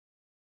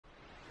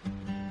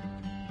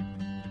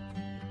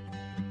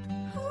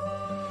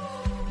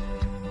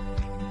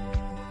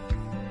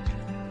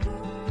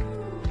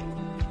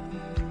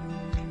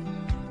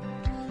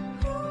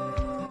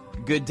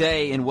Good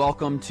day and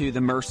welcome to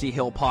the Mercy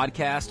Hill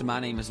Podcast. My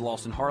name is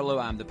Lawson Harlow.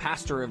 I'm the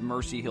pastor of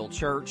Mercy Hill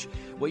Church.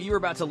 What you're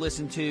about to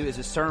listen to is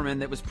a sermon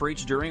that was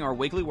preached during our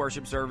weekly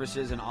worship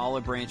services in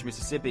Olive Branch,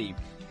 Mississippi.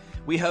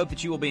 We hope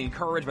that you will be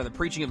encouraged by the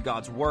preaching of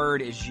God's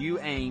Word as you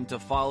aim to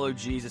follow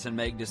Jesus and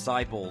make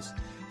disciples.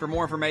 For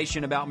more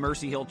information about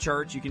Mercy Hill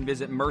Church, you can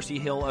visit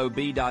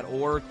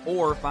mercyhillob.org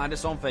or find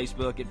us on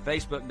Facebook at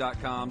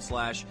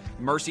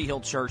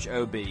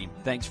facebook.com/mercyhillchurchob.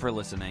 Thanks for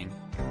listening.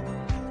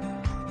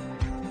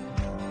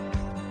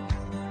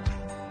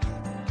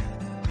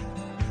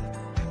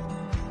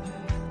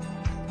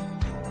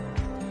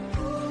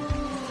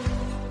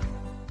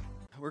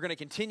 We're going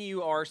to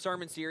continue our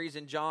sermon series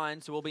in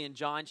John, so we'll be in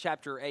John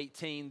chapter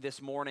 18 this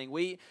morning.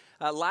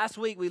 Last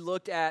week we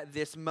looked at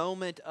this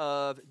moment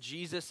of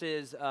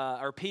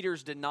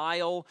Peter's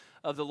denial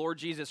of the Lord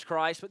Jesus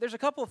Christ, but there's a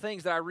couple of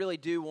things that I really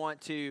do want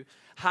to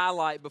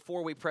highlight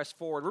before we press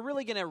forward. We're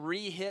really going to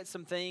re-hit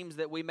some themes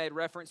that we made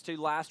reference to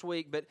last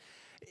week, but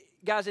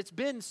guys, it's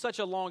been such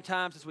a long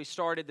time since we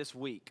started this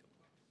week,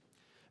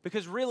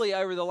 because really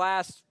over the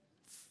last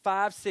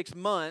 5-6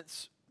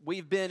 months,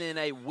 we've been in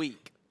a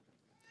week.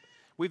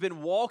 We've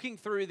been walking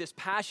through this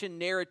passion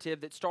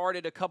narrative that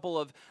started a couple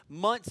of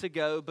months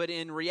ago, but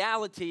in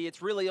reality, it's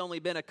really only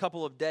been a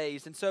couple of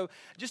days. And so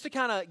just to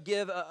kind of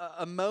give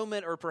a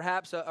moment or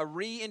perhaps a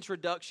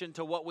reintroduction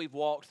to what we've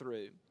walked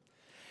through.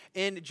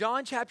 In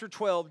John chapter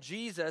 12,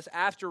 Jesus,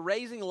 after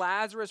raising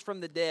Lazarus from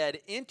the dead,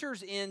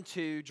 enters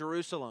into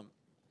Jerusalem.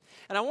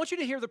 And I want you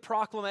to hear the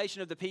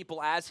proclamation of the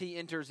people as he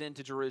enters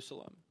into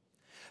Jerusalem.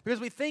 Because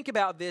we think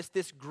about this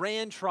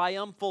grand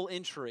triumphal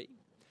entry.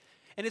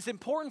 And it's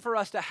important for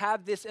us to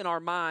have this in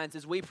our minds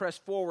as we press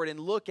forward and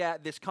look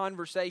at this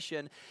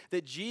conversation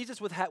that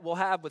Jesus will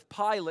have with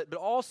Pilate, but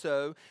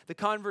also the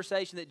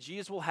conversation that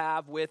Jesus will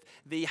have with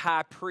the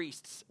high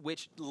priests,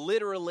 which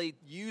literally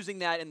using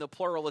that in the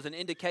plural is an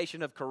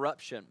indication of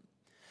corruption.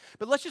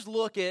 But let's just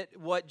look at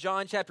what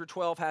John chapter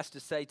 12 has to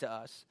say to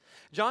us.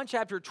 John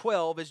chapter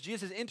 12, as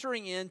Jesus is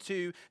entering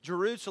into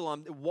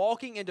Jerusalem,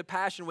 walking into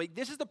Passion Week,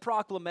 this is the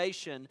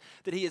proclamation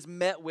that he is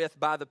met with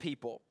by the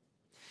people.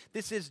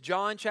 This is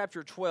John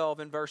chapter 12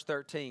 and verse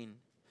 13.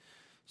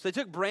 So they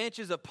took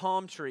branches of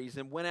palm trees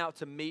and went out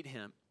to meet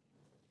him,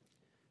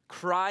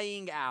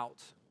 crying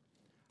out,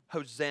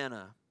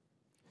 Hosanna!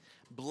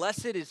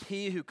 Blessed is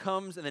he who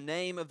comes in the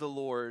name of the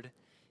Lord,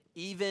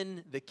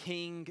 even the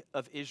King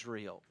of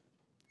Israel.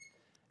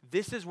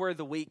 This is where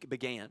the week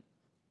began.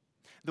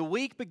 The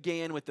week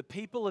began with the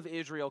people of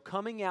Israel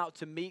coming out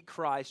to meet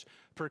Christ,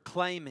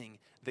 proclaiming,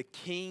 the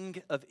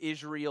King of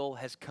Israel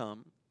has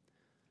come.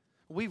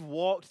 We've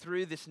walked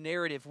through this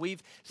narrative.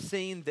 We've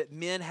seen that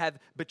men have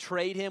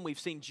betrayed him. We've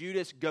seen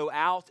Judas go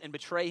out and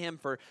betray him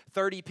for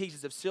 30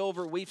 pieces of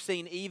silver. We've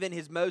seen even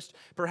his most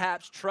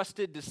perhaps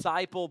trusted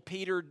disciple,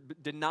 Peter,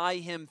 deny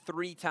him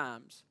 3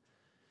 times.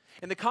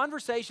 And the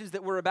conversations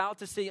that we're about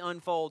to see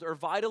unfold are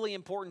vitally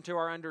important to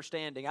our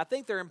understanding. I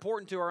think they're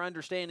important to our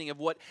understanding of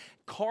what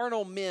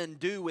carnal men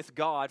do with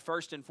God,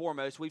 first and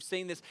foremost. We've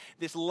seen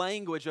this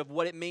language of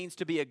what it means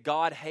to be a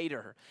God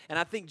hater. And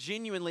I think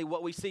genuinely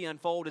what we see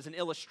unfold is an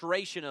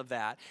illustration of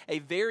that, a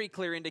very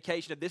clear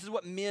indication of this is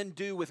what men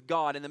do with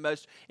God in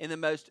the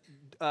most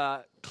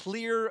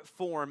clear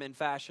form and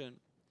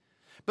fashion.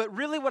 But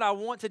really what I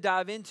want to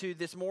dive into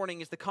this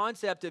morning is the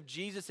concept of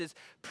Jesus'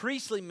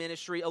 priestly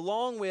ministry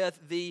along with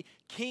the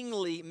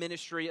kingly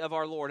ministry of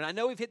our Lord. And I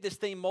know we've hit this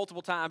theme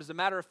multiple times. As a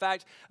matter of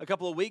fact, a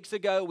couple of weeks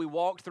ago, we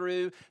walked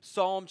through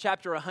Psalm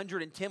chapter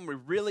 110. We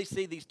really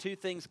see these two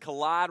things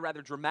collide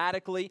rather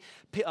dramatically.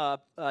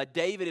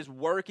 David is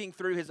working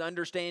through his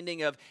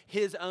understanding of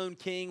his own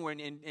king. When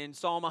in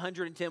Psalm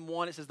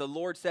 110:1, it says, the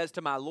Lord says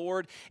to my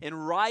Lord.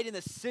 And right in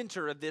the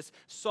center of this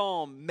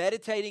psalm,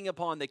 meditating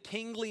upon the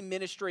kingly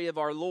ministry of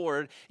our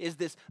Lord, is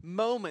this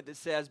moment that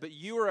says, but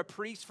you are a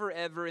priest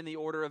forever in the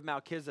order of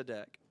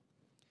Melchizedek.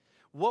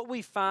 What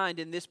we find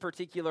in this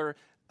particular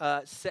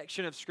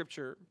section of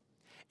Scripture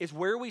is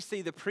where we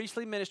see the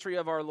priestly ministry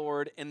of our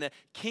Lord and the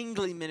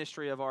kingly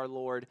ministry of our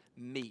Lord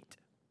meet,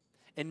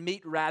 and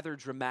meet rather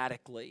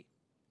dramatically.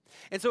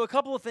 And so a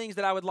couple of things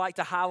that I would like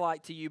to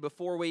highlight to you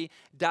before we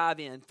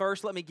dive in.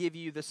 First, let me give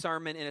you the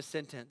sermon in a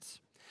sentence.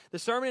 The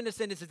sermon in a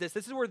sentence is this.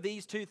 This is where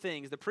these two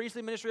things, the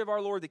priestly ministry of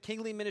our Lord, the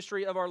kingly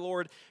ministry of our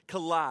Lord,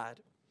 collide.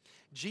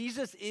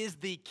 Jesus is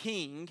the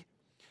king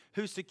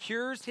who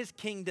secures his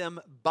kingdom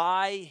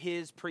by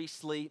his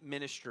priestly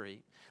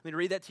ministry. Let me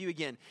read that to you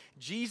again.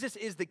 Jesus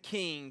is the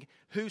king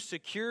who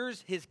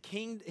secures his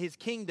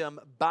kingdom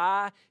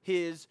by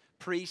his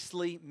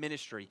priestly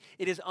ministry.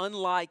 It is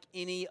unlike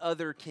any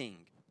other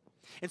king.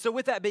 And so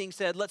with that being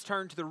said, let's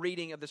turn to the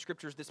reading of the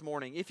Scriptures this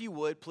morning. If you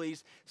would,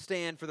 please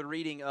stand for the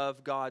reading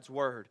of God's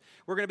Word.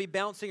 We're going to be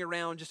bouncing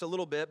around just a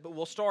little bit, but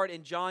we'll start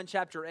in John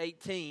chapter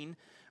 18,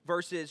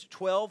 verses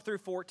 12 through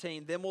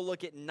 14. Then we'll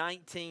look at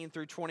 19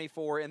 through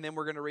 24, and then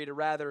we're going to read a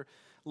rather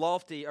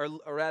lofty, or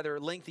rather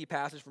lengthy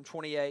passage from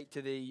 28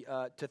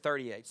 to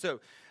 38. So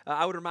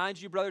I would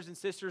remind you, brothers and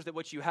sisters, that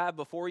what you have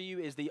before you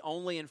is the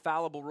only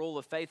infallible rule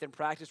of faith and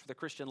practice for the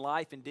Christian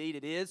life. Indeed,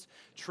 it is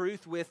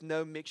truth with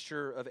no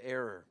mixture of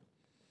error.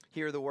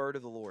 Hear the word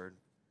of the Lord.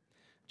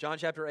 John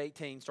chapter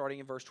 18, starting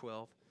in verse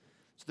 12.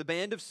 So the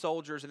band of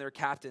soldiers and their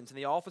captains and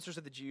the officers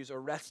of the Jews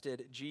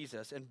arrested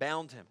Jesus and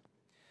bound him.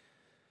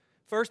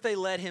 First they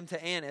led him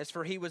to Annas,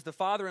 for he was the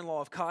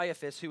father-in-law of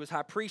Caiaphas, who was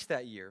high priest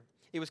that year.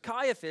 It was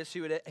Caiaphas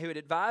who had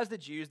advised the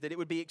Jews that it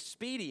would be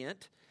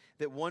expedient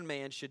that one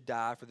man should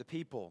die for the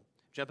people.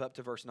 Jump up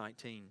to verse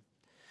 19.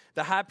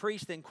 The high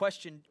priest then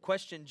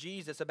questioned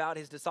Jesus about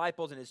his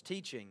disciples and his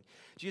teaching.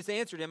 Jesus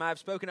answered him, I have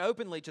spoken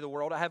openly to the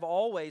world. I have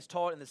always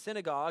taught in the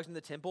synagogues and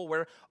the temple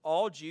where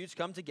all Jews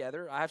come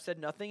together. I have said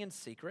nothing in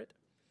secret.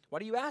 Why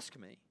do you ask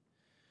me?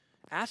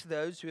 Ask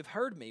those who have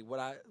heard me what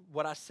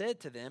I said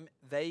to them.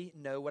 They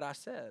know what I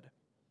said.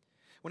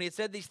 When he had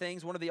said these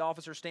things, one of the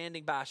officers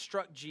standing by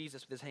struck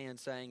Jesus with his hand,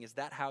 saying, Is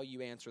that how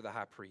you answer the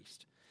high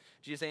priest?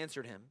 Jesus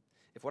answered him,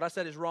 If what I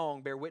said is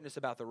wrong, bear witness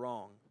about the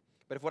wrong.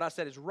 But if what I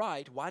said is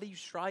right, why do you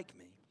strike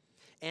me?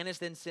 Annas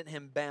then sent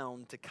him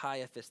bound to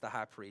Caiaphas the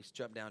high priest.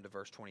 Jump down to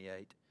verse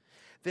 28.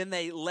 Then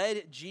they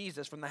led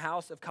Jesus from the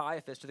house of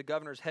Caiaphas to the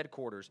governor's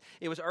headquarters.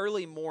 It was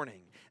early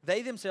morning.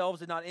 They themselves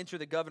did not enter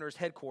the governor's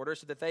headquarters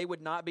so that they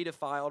would not be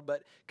defiled,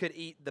 but could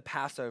eat the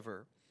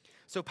Passover.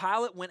 So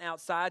Pilate went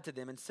outside to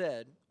them and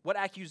said, What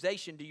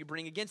accusation do you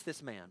bring against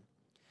this man?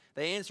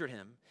 They answered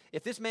him,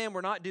 If this man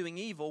were not doing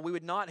evil, we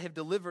would not have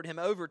delivered him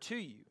over to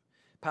you.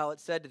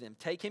 Pilate said to them,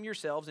 Take him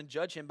yourselves and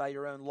judge him by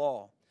your own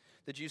law.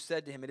 The Jews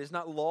said to him, It is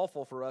not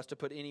lawful for us to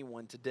put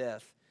anyone to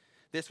death.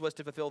 This was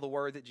to fulfill the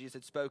word that Jesus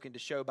had spoken to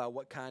show by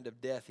what kind of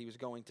death he was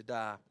going to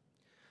die.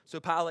 So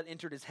Pilate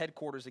entered his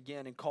headquarters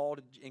again and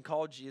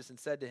called Jesus and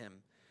said to him,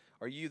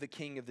 Are you the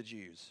king of the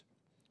Jews?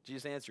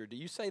 Jesus answered, Do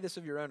you say this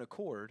of your own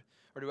accord,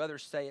 or do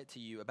others say it to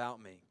you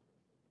about me?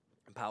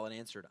 And Pilate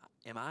answered,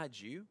 Am I a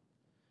Jew?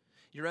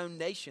 Your own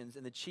nations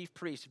and the chief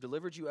priests have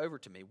delivered you over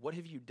to me. What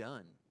have you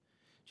done?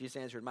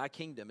 Jesus answered, My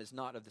kingdom is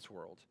not of this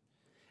world.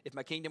 If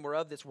my kingdom were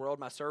of this world,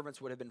 my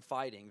servants would have been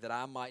fighting, that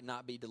I might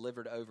not be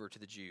delivered over to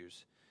the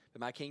Jews. But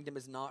my kingdom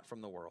is not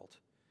from the world.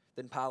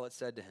 Then Pilate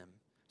said to him,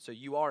 So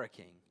you are a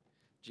king?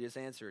 Jesus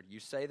answered, You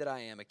say that I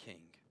am a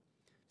king.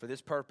 For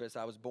this purpose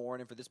I was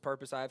born, and for this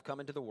purpose I have come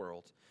into the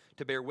world,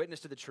 to bear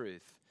witness to the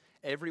truth.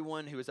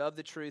 Everyone who is of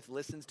the truth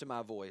listens to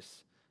my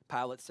voice.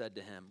 Pilate said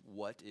to him,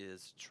 What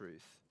is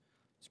truth?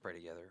 Let's pray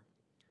together.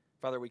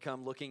 Father, we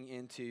come looking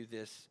into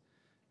this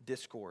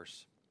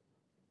discourse,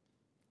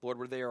 Lord,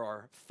 where there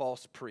are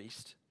false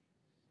priests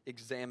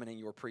examining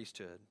your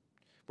priesthood,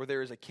 where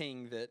there is a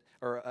king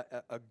or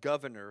a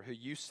governor who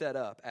you set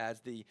up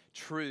as the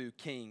true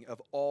king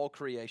of all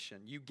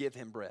creation. You give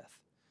him breath.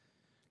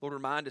 Lord,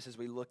 remind us as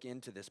we look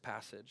into this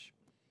passage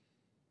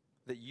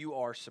that you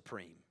are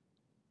supreme.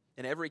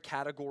 In every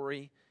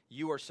category,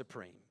 you are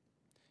supreme.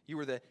 You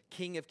are the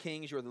King of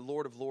Kings. You are the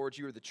Lord of Lords.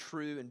 You are the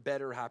true and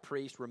better high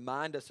priest.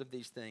 Remind us of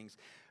these things.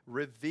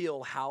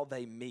 Reveal how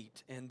they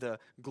meet and the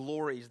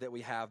glories that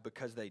we have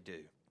because they do.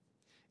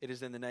 It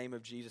is in the name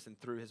of Jesus and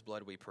through his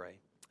blood we pray.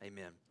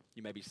 Amen.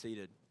 You may be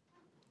seated.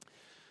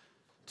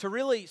 To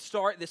really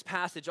start this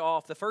passage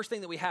off, the first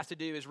thing that we have to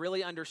do is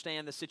really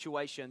understand the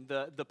situation,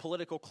 the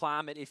political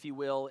climate, if you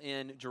will,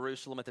 in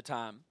Jerusalem at the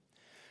time.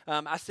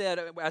 I said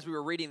as we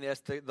were reading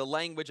this, the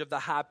language of the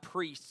high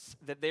priests,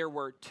 that there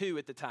were two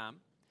at the time.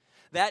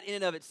 That in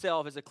and of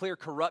itself is a clear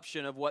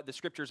corruption of what the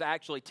scriptures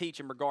actually teach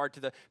in regard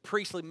to the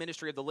priestly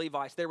ministry of the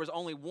Levites. There was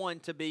only one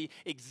to be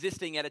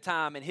existing at a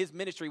time, and his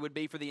ministry would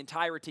be for the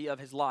entirety of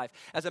his life.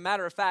 As a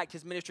matter of fact,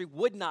 his ministry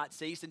would not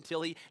cease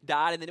until he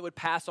died, and then it would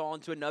pass on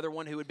to another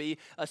one who would be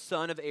a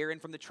son of Aaron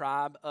from the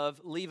tribe of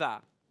Levi.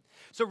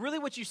 So really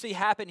what you see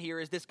happen here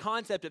is this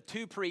concept of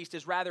two priests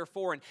is rather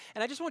foreign.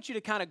 And I just want you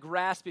to kind of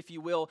grasp, if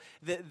you will,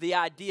 the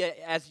idea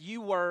as you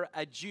were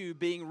a Jew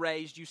being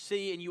raised, you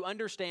see and you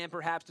understand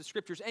perhaps the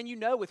scriptures, and you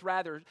know with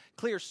rather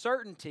clear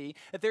certainty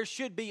that there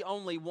should be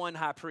only one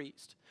high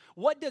priest.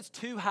 What does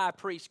two high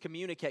priests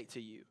communicate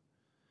to you?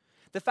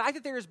 The fact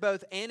that there is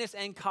both Annas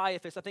and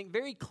Caiaphas, I think,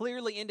 very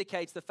clearly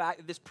indicates the fact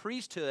that this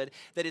priesthood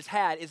that is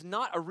had is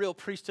not a real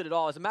priesthood at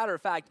all. As a matter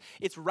of fact,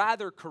 it's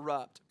rather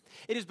corrupt.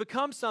 It has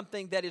become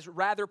something that is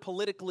rather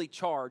politically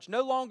charged.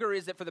 No longer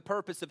is it for the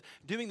purpose of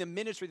doing the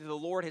ministry that the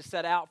Lord has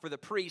set out for the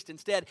priest.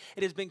 Instead,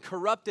 it has been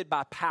corrupted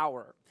by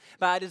power,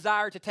 by a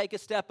desire to take a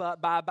step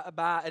up,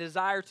 by a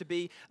desire to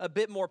be a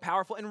bit more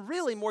powerful. And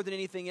really, more than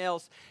anything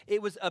else,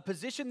 it was a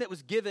position that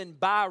was given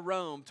by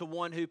Rome to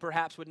one who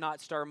perhaps would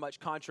not stir much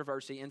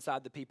controversy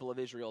inside the people of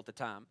Israel at the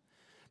time.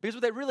 Because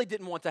what they really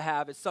didn't want to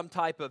have is some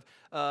type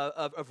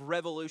of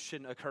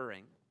revolution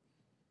occurring.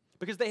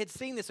 because they had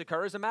seen this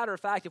occur. As a matter of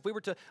fact, if we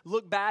were to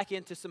look back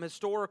into some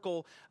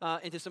historical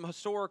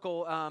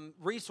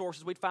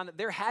resources, we'd find that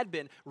there had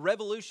been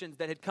revolutions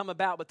that had come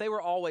about, but they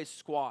were always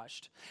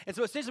squashed. And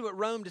so essentially what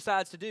Rome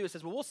decides to do is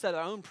says, well, we'll set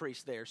our own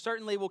priests there.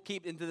 Certainly we'll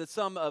keep into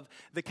some of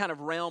the kind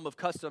of realm of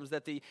customs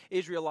that the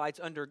Israelites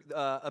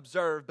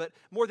observe, but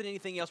more than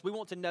anything else, we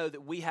want to know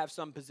that we have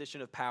some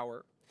position of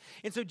power.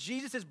 And so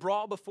Jesus is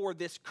brought before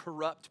this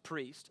corrupt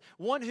priest,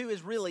 one who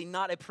is really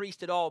not a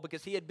priest at all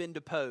because he had been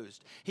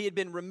deposed. He had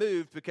been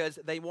removed because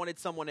they wanted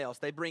someone else.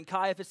 They bring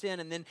Caiaphas in,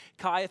 and then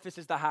Caiaphas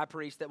is the high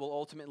priest that will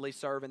ultimately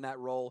serve in that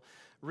role,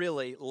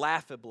 really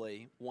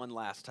laughably, one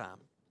last time.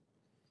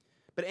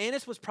 But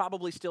Annas was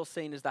probably still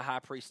seen as the high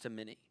priest to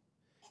many.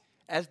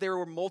 As there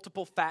were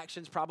multiple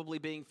factions probably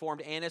being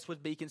formed, Annas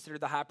would be considered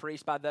the high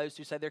priest by those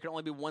who say there can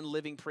only be one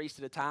living priest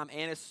at a time.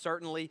 Annas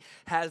certainly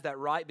has that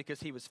right because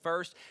he was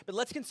first. But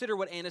let's consider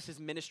what Annas'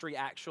 ministry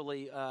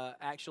actually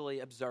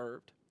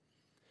observed.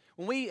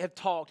 When we have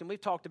talked, and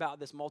we've talked about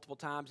this multiple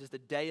times, is the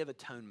Day of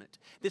Atonement,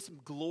 this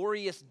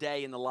glorious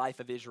day in the life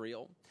of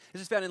Israel.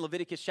 This is found in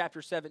Leviticus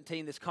chapter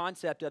 17, this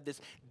concept of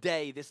this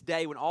day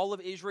when all of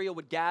Israel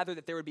would gather,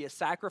 that there would be a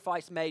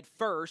sacrifice made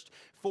first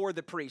for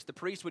the priest. The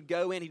priest would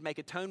go in, he'd make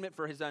atonement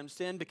for his own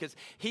sin because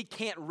he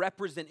can't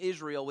represent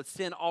Israel with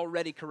sin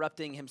already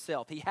corrupting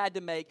himself. He had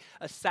to make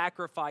a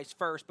sacrifice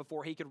first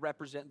before he could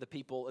represent the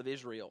people of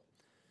Israel.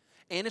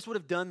 Annas would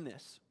have done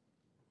this,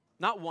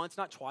 not once,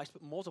 not twice,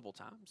 but multiple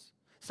times.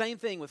 Same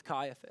thing with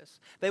Caiaphas.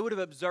 They would have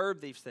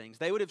observed these things.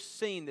 They would have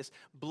seen this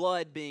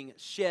blood being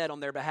shed on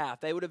their behalf.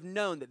 They would have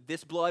known that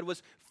this blood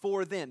was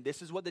for them.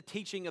 This is what the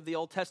teaching of the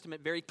Old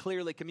Testament very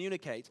clearly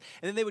communicates.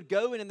 And then they would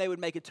go in and they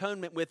would make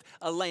atonement with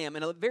a lamb,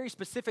 and a very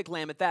specific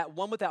lamb at that,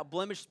 one without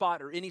blemish,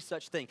 spot, or any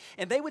such thing.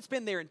 And they would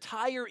spend their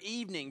entire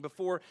evening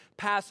before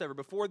Passover,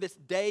 before this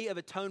Day of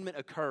Atonement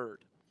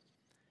occurred.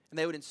 And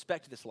they would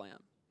inspect this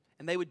lamb.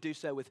 And they would do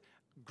so with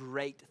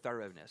great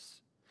thoroughness.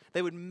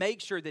 They would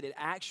make sure that it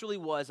actually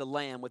was a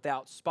lamb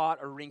without spot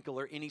or wrinkle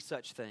or any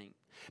such thing.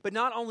 But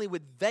not only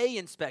would they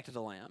inspect the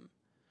lamb,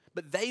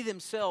 but they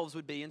themselves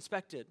would be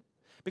inspected.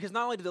 Because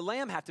not only did the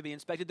lamb have to be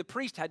inspected, the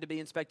priest had to be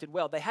inspected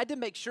well. They had to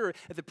make sure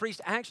that the priest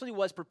actually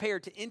was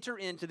prepared to enter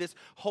into this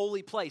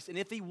holy place. And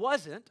if he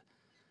wasn't,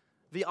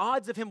 the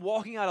odds of him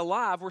walking out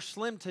alive were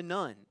slim to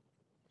none.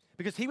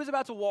 Because he was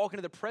about to walk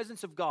into the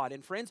presence of God.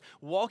 And friends,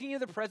 walking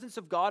into the presence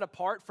of God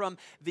apart from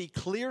the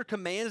clear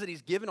commands that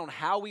he's given on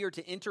how we are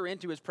to enter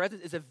into his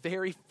presence is a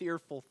very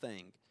fearful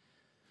thing.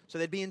 So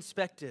they'd be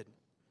inspected.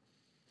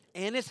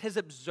 Annas has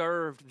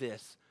observed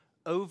this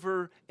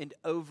over and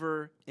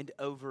over and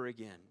over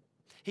again.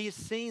 He has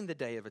seen the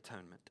Day of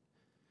Atonement.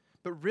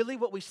 But really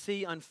what we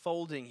see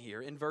unfolding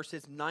here in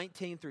verses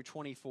 19 through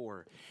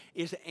 24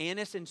 is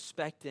Annas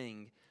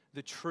inspecting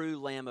the true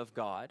Lamb of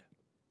God.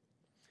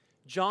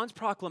 John's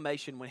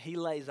proclamation when he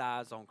lays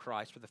eyes on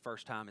Christ for the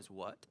first time is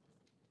what?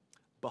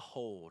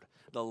 Behold,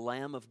 the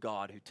Lamb of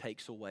God who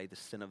takes away the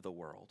sin of the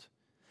world.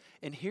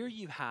 And here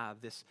you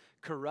have this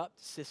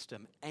corrupt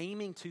system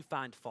aiming to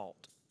find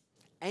fault.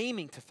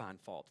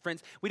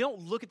 Friends, we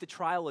don't look at the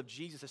trial of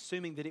Jesus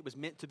assuming that it was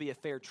meant to be a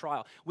fair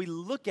trial. We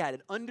look at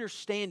it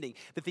understanding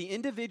that the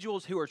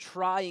individuals who are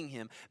trying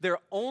him, their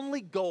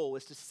only goal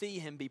is to see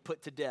him be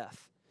put to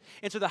death.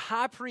 And so the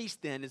high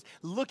priest then is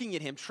looking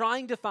at him,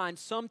 trying to find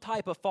some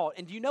type of fault.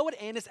 And do you know what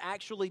Annas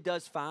actually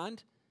does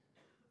find?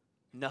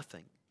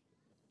 Nothing.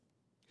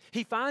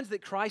 He finds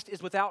that Christ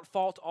is without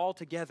fault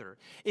altogether.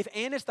 If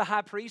Annas the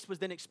high priest was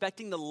then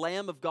expecting the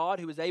Lamb of God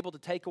who is able to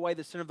take away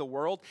the sin of the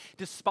world,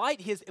 despite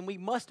his, and we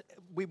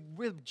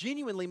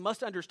genuinely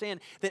must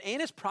understand that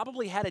Annas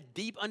probably had a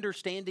deep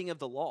understanding of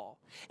the law.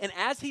 And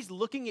as he's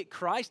looking at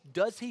Christ,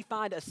 does he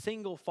find a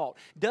single fault?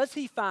 Does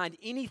he find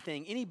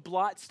anything, any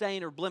blot,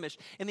 stain, or blemish?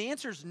 And the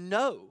answer is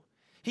no.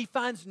 He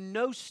finds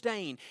no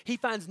stain. He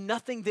finds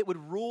nothing that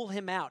would rule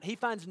him out. He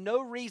finds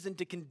no reason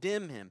to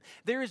condemn him.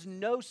 There is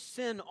no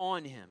sin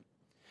on him.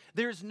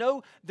 There is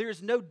no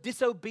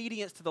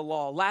disobedience to the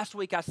law. Last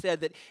week I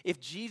said that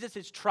if Jesus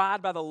is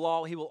tried by the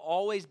law, he will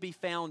always be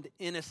found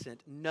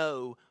innocent,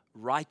 no,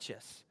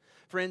 righteous.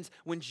 Friends,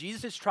 when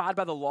Jesus is tried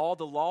by the law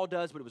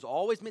does what it was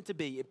always meant to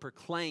be. It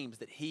proclaims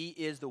that he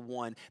is the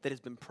one that has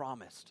been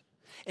promised.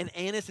 And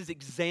Annas is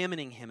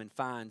examining him and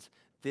finds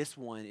this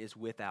one is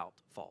without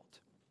fault.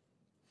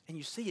 And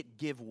you see it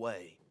give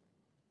way.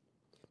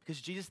 Because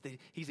Jesus,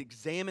 he's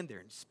examined, they're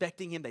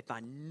inspecting him, they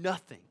find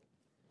nothing.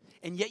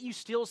 And yet you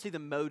still see the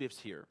motives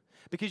here.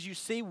 Because you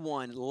see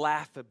one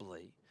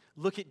laughably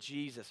look at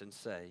Jesus and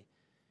say,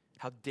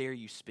 how dare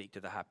you speak to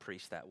the high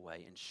priest that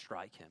way and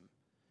strike him?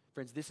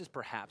 Friends, this is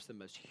perhaps the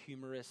most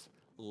humorous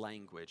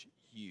language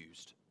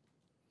used.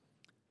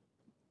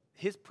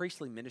 His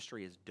priestly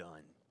ministry is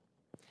done.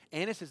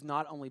 Annas has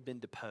not only been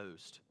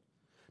deposed,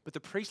 but the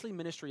priestly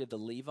ministry of the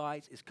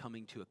Levites is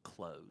coming to a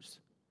close.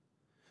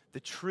 The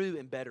true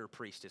and better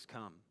priest has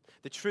come.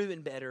 The true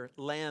and better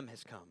lamb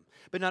has come.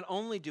 But not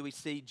only do we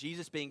see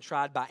Jesus being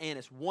tried by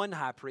Annas, one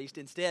high priest,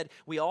 instead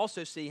we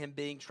also see him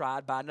being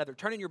tried by another.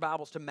 Turn in your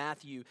Bibles to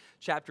Matthew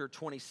chapter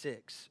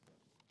 26.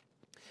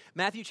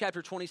 Matthew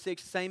chapter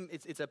 26,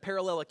 it's a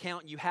parallel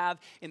account you have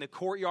in the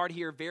courtyard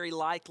here, very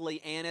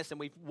likely Annas, and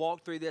we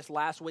walked through this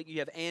last week. You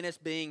have Annas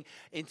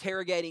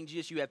interrogating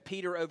Jesus. You have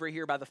Peter over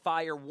here by the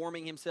fire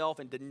warming himself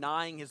and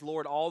denying his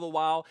Lord. All the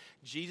while,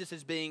 Jesus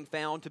is being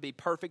found to be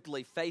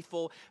perfectly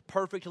faithful,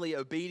 perfectly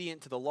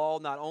obedient to the law,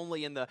 not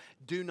only in the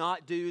do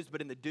not do's, but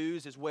in the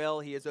do's as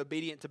well. He is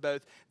obedient to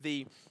both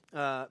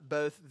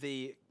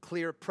the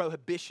clear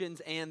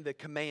prohibitions and the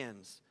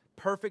commands,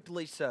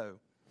 perfectly so.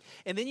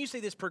 And then you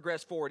see this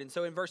progress forward. And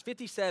so in verse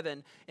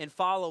 57 and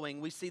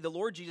following, we see the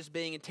Lord Jesus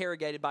being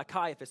interrogated by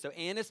Caiaphas. So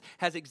Annas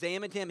has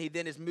examined him. He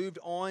then is moved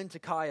on to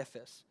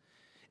Caiaphas.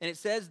 And it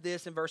says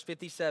this in verse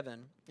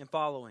 57 and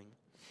following.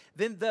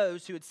 Then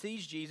those who had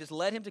seized Jesus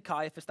led him to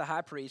Caiaphas the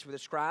high priest, where the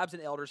scribes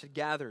and elders had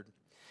gathered.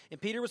 And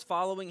Peter was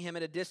following him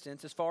at a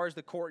distance as far as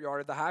the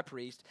courtyard of the high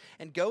priest.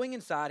 And going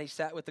inside, he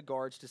sat with the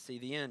guards to see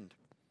the end.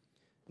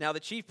 Now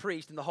the chief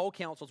priest and the whole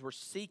councils were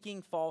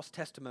seeking false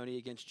testimony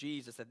against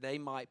Jesus that they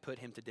might put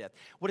him to death.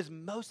 What is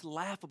most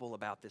laughable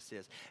about this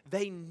is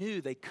they knew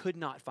they could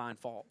not find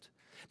fault.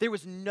 There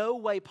was no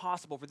way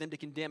possible for them to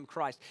condemn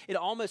Christ. It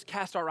almost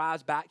cast our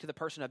eyes back to the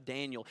person of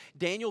Daniel.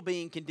 Daniel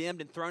being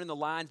condemned and thrown in the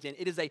lion's den.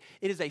 It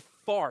is a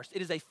farce.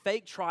 It is a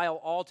fake trial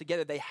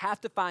altogether. They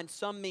have to find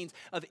some means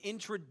of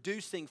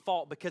introducing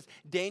fault because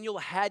Daniel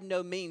had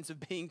no means of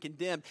being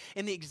condemned.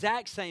 In the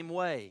exact same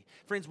way,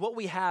 friends, what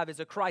we have is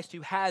a Christ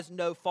who has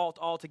no fault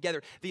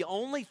altogether. The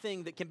only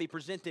thing that can be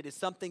presented is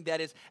something that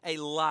is a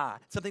lie,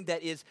 something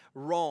that is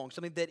wrong,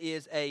 something that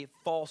is a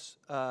false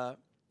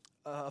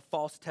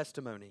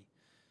testimony.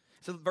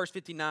 So verse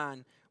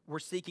 59, we're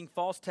seeking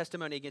false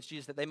testimony against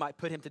Jesus that they might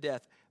put him to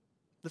death.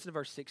 Listen to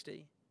verse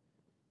 60.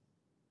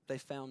 They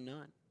found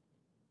none.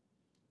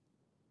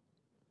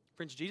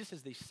 Friends, Jesus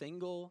is the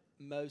single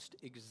most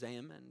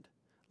examined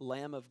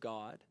Lamb of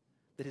God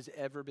that has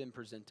ever been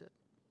presented.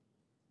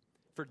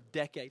 For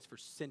decades, for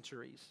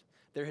centuries,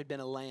 there had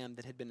been a lamb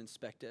that had been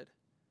inspected.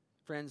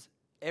 Friends,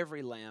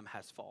 every lamb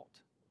has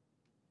fault.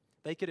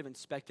 They could have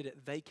inspected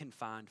it. They can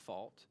find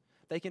fault.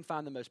 They can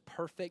find the most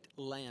perfect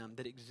lamb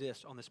that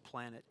exists on this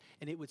planet,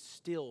 and it would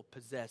still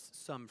possess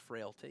some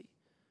frailty.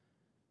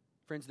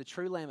 Friends, the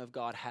true Lamb of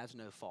God has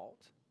no fault.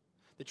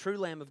 The true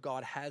Lamb of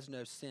God has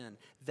no sin.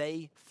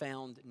 They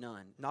found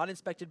none. Not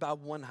inspected by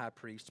one high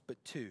priest, but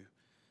two.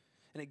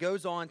 And it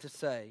goes on to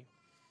say,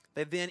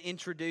 they then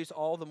introduce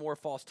all the more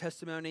false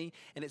testimony,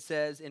 and it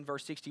says in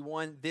verse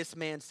 61, this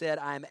man said,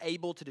 I am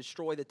able to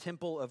destroy the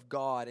temple of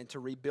God and to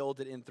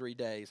rebuild it in 3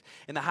 days.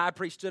 And the high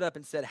priest stood up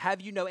and said,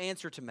 have you no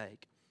answer to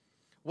make?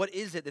 What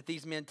is it that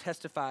these men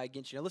testify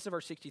against you? Now listen to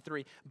verse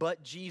 63.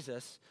 But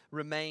Jesus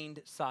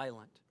remained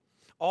silent.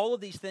 All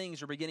of these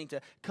things are beginning to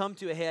come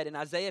to a head. In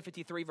Isaiah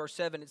 53, verse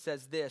 7, it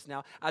says this.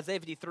 Now, Isaiah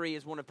 53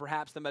 is one of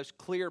perhaps the most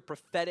clear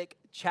prophetic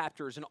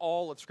chapters in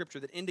all of Scripture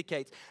that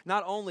indicates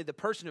not only the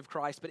person of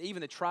Christ, but even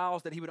the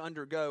trials that he would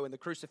undergo and the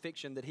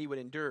crucifixion that he would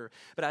endure.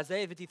 But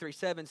Isaiah 53,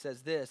 7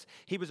 says this.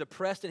 He was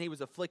oppressed and he was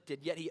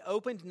afflicted, yet he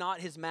opened not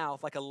his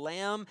mouth, like a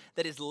lamb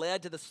that is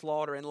led to the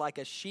slaughter, and like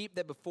a sheep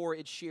that before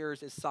its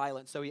shears is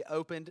silent. So he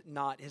opened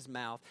not his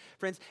mouth.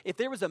 Friends, if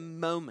there was a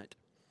moment,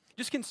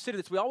 just consider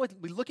this.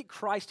 We look at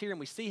Christ here and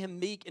we see him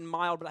meek and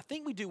mild, but I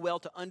think we do well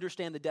to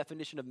understand the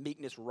definition of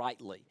meekness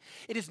rightly.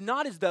 It is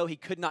not as though he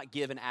could not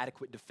give an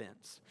adequate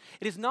defense.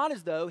 It is not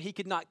as though he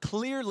could not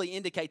clearly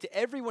indicate to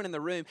everyone in the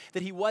room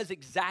that he was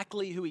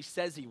exactly who he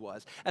says he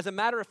was. As a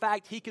matter of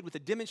fact, he could, with a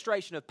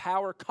demonstration of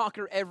power,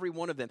 conquer every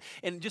one of them.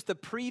 In just the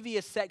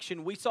previous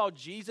section, we saw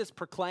Jesus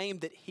proclaim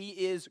that he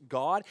is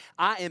God.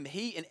 I am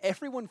he, and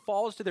everyone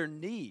falls to their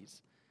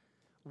knees.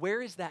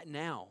 Where is that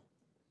now?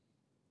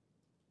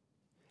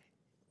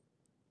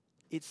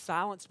 It's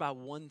silenced by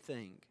one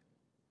thing,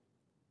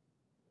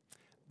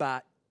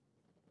 by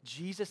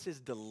Jesus'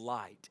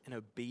 delight and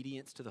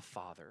obedience to the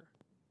Father.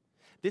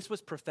 This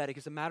was prophetic.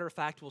 As a matter of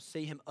fact, we'll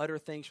see him utter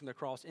things from the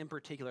cross, in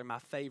particular, my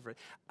favorite,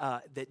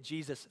 that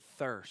Jesus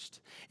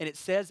thirst. And it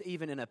says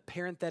even in a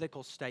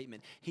parenthetical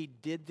statement, he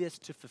did this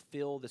to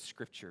fulfill the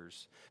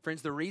Scriptures.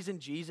 Friends, the reason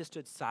Jesus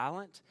stood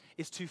silent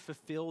is to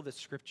fulfill the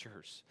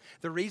Scriptures.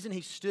 The reason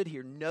he stood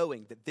here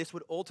knowing that this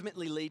would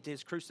ultimately lead to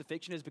his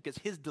crucifixion is because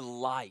his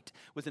delight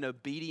was in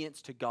obedience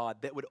to God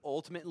that would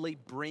ultimately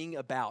bring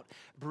about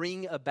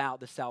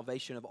the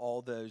salvation of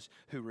all those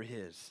who were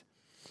his.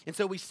 And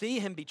so we see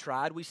him be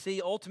tried. We see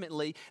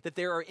ultimately that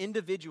there are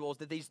individuals,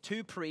 that these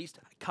two priests,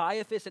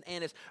 Caiaphas and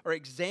Annas, are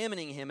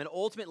examining him, and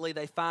ultimately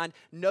they find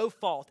no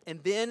fault.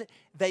 And then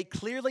they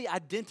clearly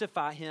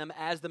identify him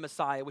as the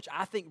Messiah, which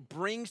I think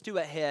brings to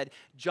a head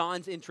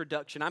John's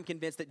introduction. I'm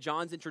convinced that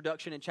John's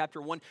introduction in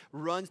chapter 1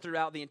 runs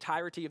throughout the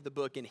entirety of the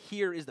book, and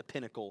here is the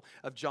pinnacle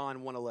of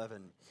John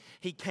 1:11.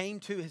 He came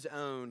to his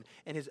own,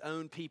 and his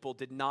own people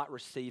did not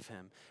receive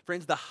him.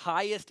 Friends, the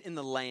highest in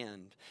the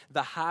land,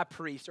 the high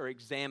priests are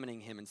examining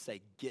him and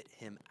say, get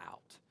him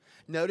out.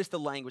 Notice the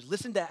language.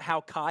 Listen to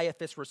how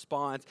Caiaphas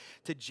responds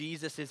to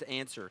Jesus'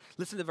 answer.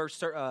 Listen to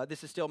verse,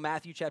 this is still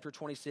Matthew chapter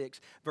 26,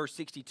 verse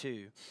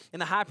 62.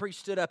 And the high priest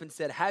stood up and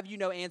said, have you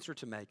no answer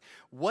to make?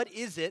 What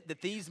is it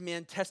that these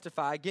men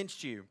testify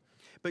against you?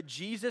 But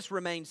Jesus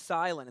remained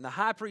silent, and the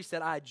high priest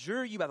said, I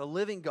adjure you by the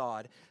living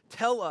God,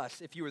 tell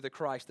us if you are the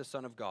Christ, the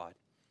Son of God.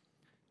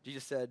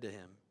 Jesus said to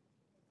him,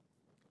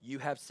 you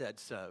have said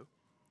so.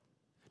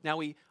 Now,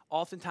 we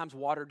oftentimes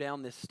water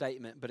down this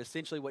statement, but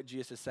essentially what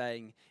Jesus is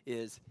saying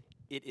is,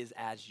 it is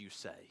as you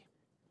say.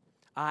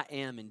 I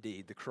am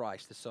indeed the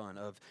Christ, the Son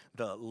of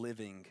the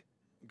living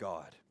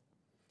God.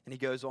 And he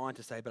goes on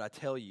to say, but I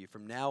tell you,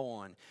 from now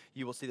on,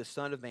 you will see the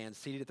Son of Man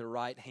seated at the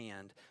right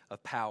hand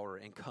of power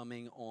and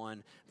coming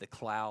on the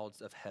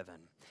clouds of heaven.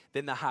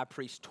 Then the high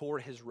priest tore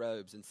his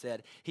robes and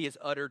said, he has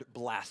uttered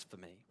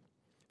blasphemy.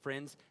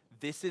 Friends,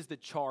 this is the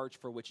charge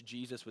for which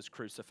Jesus was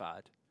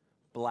crucified.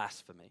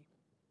 Blasphemy.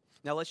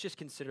 Now let's just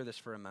consider this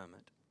for a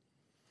moment.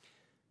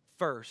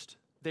 First,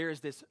 there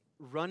is this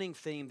running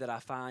theme that I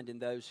find in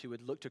those who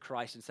would look to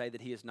Christ and say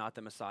that he is not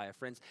the Messiah.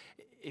 Friends,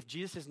 if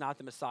Jesus is not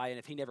the Messiah and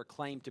if he never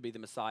claimed to be the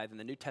Messiah, then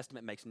the New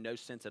Testament makes no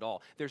sense at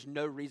all. There's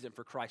no reason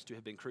for Christ to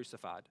have been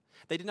crucified.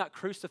 They did not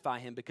crucify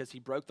him because he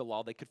broke the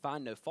law. They could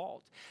find no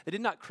fault. They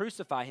did not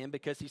crucify him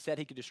because he said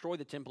he could destroy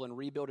the temple and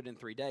rebuild it in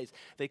 3 days.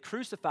 They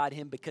crucified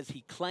him because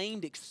he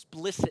claimed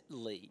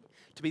explicitly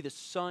to be the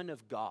Son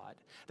of God.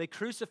 They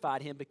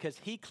crucified him because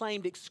he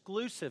claimed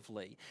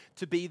exclusively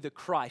to be the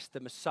Christ, the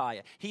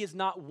Messiah. He is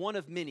not one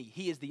of many.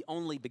 He is the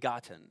only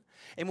begotten.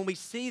 And when we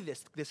see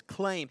this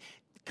claim,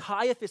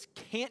 Caiaphas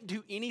can't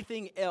do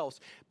anything else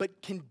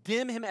but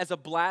condemn him as a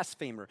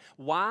blasphemer.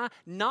 Why?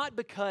 Not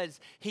because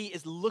he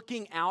is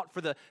looking out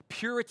for the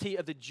purity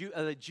of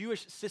the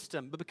Jewish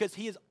system, but because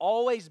he has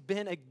always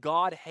been a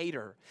God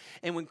hater.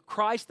 And when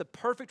Christ, the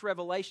perfect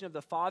revelation of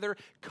the Father,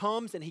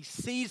 comes and he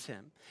sees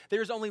him,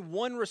 there's only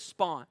one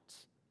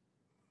response: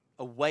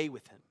 away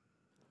with him.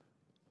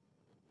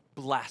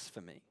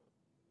 Blasphemy.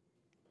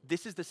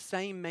 This is the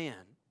same man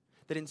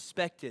that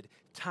inspected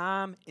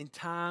time and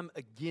time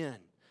again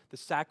the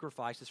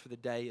sacrifices for the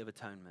Day of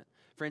Atonement.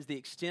 Friends, the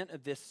extent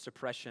of this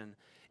suppression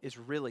is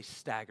really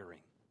staggering.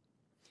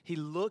 He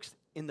looks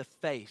in the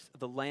face of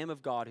the Lamb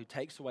of God who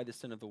takes away the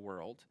sin of the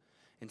world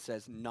and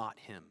says, not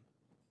him.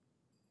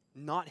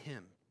 Not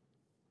him.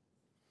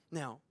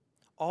 Now,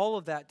 all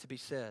of that to be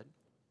said,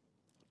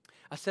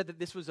 I said that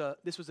this was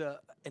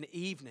an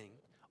evening.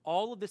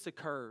 All of this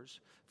occurs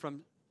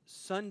from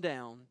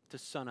sundown to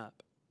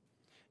sunup.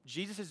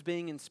 Jesus is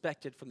being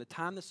inspected from the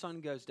time the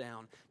sun goes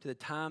down to the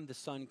time the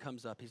sun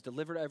comes up. He's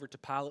delivered over to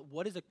Pilate.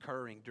 What is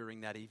occurring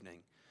during that evening?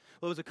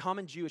 Well, it was a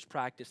common Jewish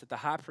practice that the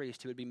high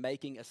priest who would be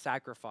making a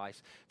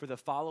sacrifice for the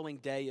following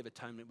Day of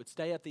Atonement would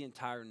stay up the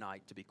entire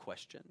night to be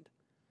questioned.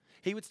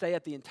 He would stay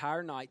up the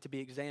entire night to be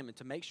examined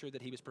to make sure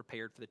that he was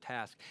prepared for the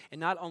task. And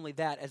not only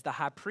that, as the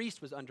high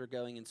priest was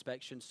undergoing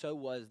inspection, so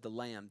was the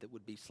lamb that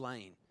would be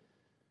slain.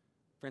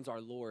 Friends, our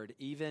Lord,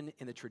 even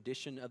in the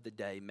tradition of the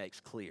day, makes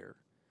clear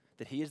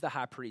that he is the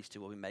high priest who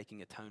will be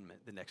making atonement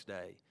the next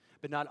day.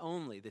 But not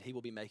only that he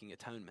will be making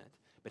atonement,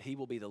 but he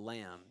will be the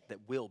lamb that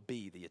will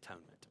be the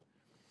atonement.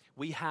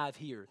 We have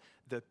here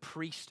the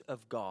priest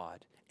of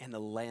God and the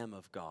Lamb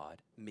of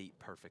God meet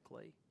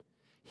perfectly.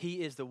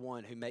 He is the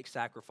one who makes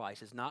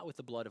sacrifices, not with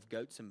the blood of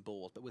goats and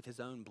bulls, but with his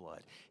own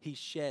blood. He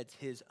sheds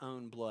his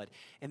own blood.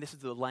 And this is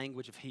the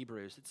language of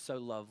Hebrews. It's so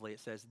lovely. It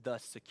says,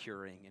 thus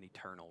securing an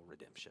eternal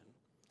redemption.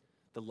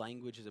 The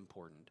language is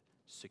important.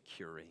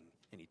 Securing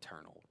an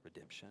eternal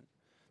redemption.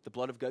 The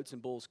blood of goats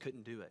and bulls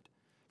couldn't do it.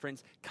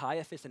 Friends,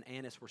 Caiaphas and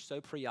Annas were so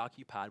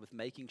preoccupied with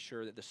making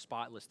sure that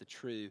the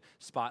true,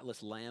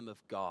 spotless Lamb of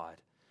God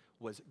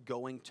was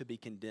going to be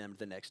condemned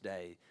the next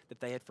day that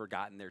they had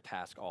forgotten their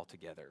task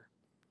altogether.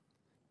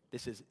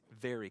 This is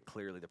very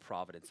clearly the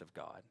providence of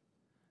God.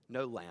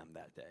 No lamb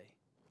that day,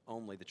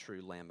 only the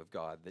true Lamb of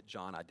God that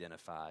John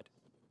identified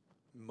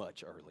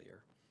much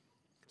earlier.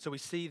 So we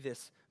see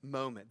this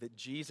moment that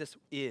Jesus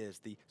is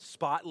the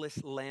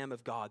spotless Lamb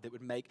of God that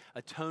would make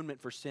atonement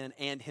for sin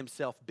and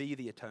himself be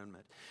the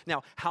atonement.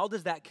 Now, how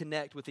does that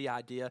connect with the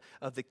idea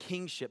of the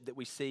kingship that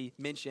we see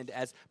mentioned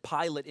as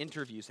Pilate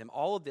interviews him?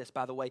 All of this,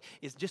 by the way,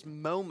 is just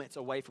moments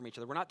away from each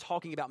other. We're not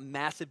talking about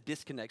massive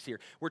disconnects here.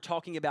 We're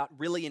talking about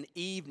really an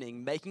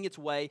evening making its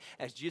way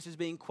as Jesus is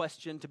being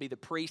questioned to be the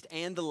priest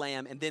and the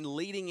lamb, and then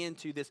leading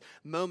into this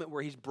moment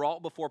where he's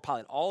brought before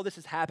Pilate. All of this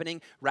is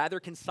happening rather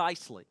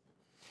concisely.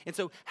 And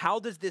so how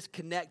does this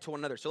connect to one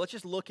another? So let's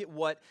just look at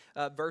what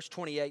verse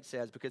 28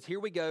 says, because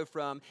here we go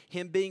from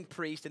him being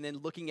priest and then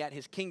looking at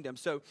his kingdom.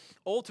 So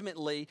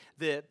ultimately,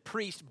 the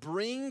priests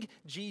bring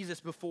Jesus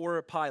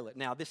before Pilate.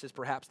 Now, this is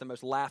perhaps the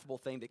most laughable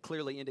thing that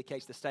clearly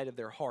indicates the state of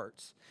their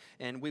hearts.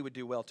 And we would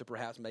do well to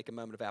perhaps make a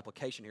moment of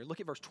application here.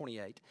 Look at verse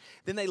 28.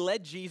 Then they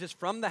led Jesus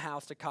from the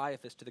house to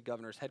Caiaphas to the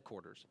governor's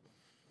headquarters.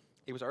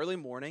 It was early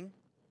morning.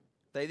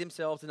 They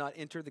themselves did not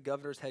enter the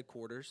governor's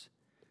headquarters,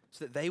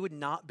 so that they would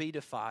not be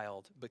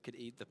defiled, but could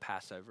eat the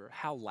Passover.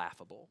 How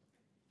laughable.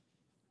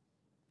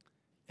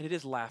 And it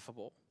is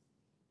laughable.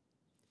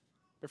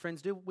 But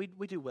friends, we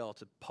do well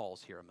to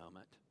pause here a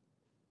moment.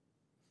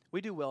 We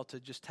do well to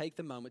just take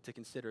the moment to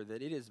consider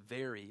that it is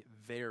very,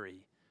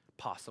 very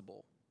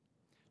possible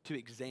to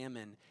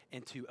examine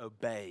and to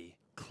obey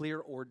clear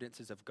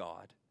ordinances of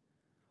God,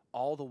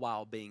 all the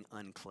while being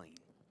unclean.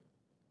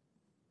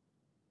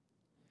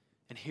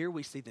 And here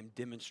we see them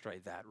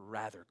demonstrate that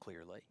rather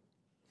clearly.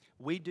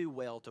 We do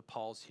well to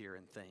pause here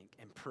and think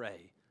and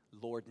pray,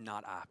 Lord,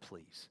 not I,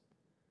 please.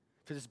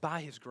 Because it's by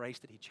his grace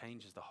that he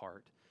changes the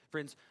heart.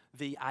 Friends,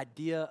 the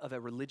idea of a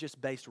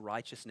religious-based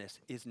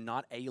righteousness is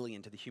not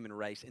alien to the human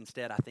race.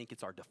 Instead, I think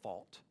it's our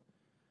default.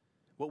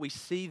 What we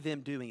see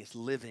them doing is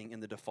living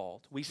in the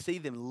default. We see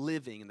them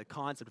living in the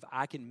concept of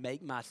I can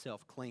make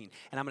myself clean,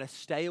 and I'm going to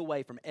stay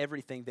away from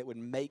everything that would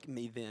make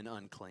me then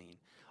unclean.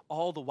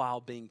 All the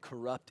while being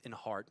corrupt in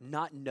heart,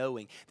 not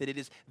knowing that it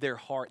is their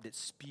heart that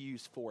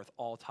spews forth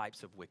all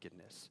types of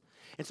wickedness.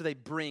 And so they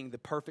bring the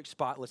perfect,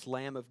 spotless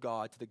Lamb of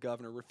God to the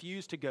governor,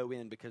 refuse to go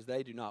in because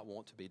they do not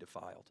want to be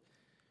defiled.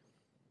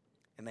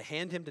 And they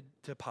hand him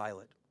to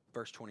Pilate,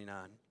 verse 29.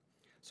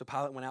 So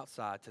Pilate went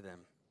outside to them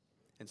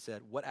and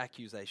said, what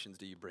accusations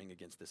do you bring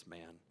against this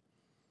man?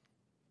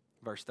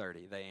 Verse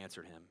 30, they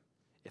answered him,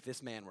 if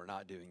this man were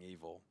not doing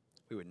evil,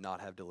 we would not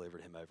have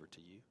delivered him over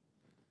to you.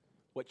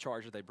 What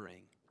charge did they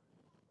bring?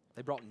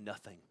 They brought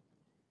nothing.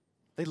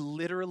 They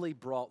literally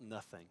brought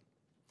nothing.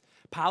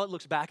 Pilate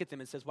looks back at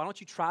them and says, why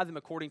don't you try them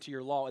according to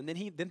your law? And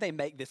then they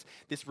make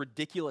this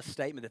ridiculous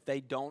statement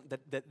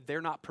that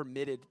they're not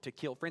permitted to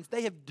kill. Friends,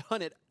 they have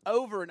done it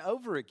over and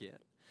over again.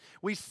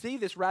 We see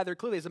this rather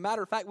clearly. As a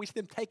matter of fact, we see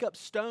them take up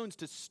stones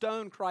to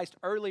stone Christ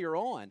earlier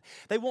on.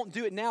 They won't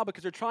do it now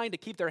because they're trying to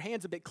keep their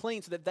hands a bit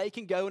clean so that they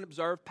can go and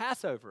observe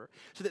Passover,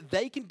 so that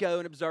they can go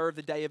and observe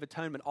the Day of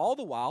Atonement. All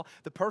the while,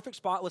 the perfect,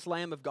 spotless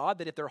Lamb of God,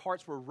 that if their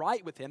hearts were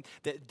right with him,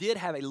 that did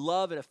have a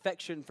love and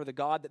affection for the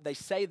God that they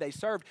say they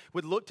served,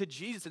 would look to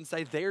Jesus and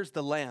say, there's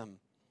the Lamb.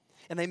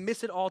 And they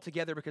miss it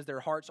altogether because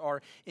their hearts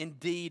are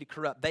indeed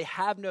corrupt. They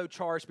have no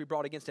charge to be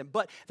brought against him.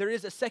 But there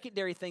is a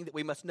secondary thing that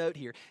we must note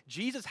here.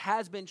 Jesus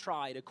has been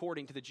tried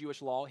according to the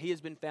Jewish law. He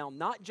has been found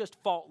not just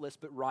faultless,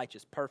 but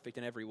righteous, perfect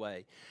in every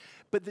way.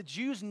 But the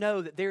Jews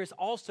know that there is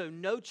also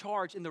no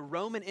charge in the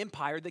Roman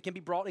Empire that can be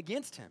brought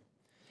against him.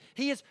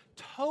 He is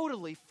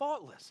totally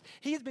faultless.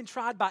 He has been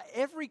tried by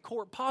every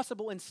court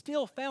possible and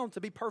still found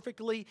to be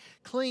perfectly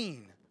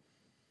clean.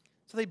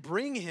 So they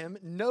bring him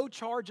no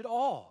charge at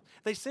all.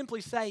 They simply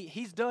say,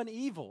 he's done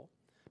evil.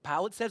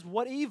 Pilate says,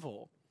 what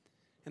evil?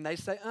 And they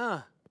say,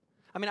 I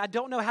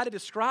don't know how to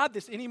describe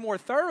this any more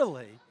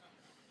thoroughly.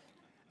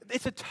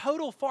 It's a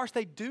total farce.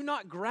 They do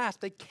not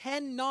grasp. They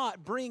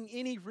cannot bring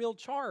any real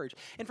charge.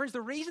 And friends, the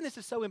reason this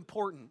is so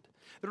important,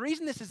 the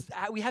reason this is,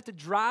 we have to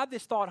drive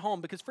this thought home,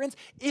 because friends,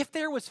 if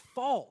there was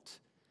fault,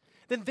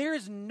 then there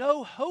is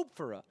no hope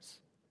for us.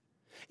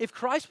 If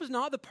Christ was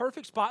not the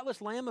perfect, spotless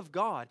Lamb of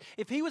God,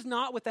 if he was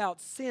not without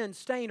sin,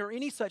 stain, or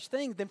any such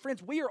thing, then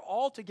friends, we are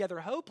altogether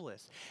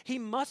hopeless. He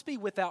must be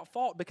without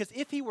fault, because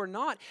if he were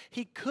not,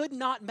 he could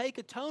not make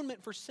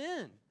atonement for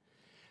sin.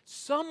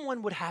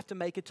 Someone would have to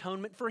make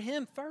atonement for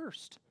him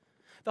first.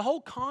 The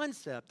whole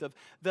concept of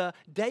the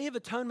Day of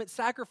Atonement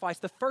sacrifice,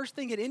 the first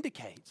thing it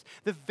indicates,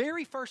 the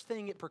very first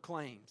thing it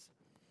proclaims,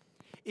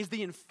 is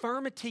the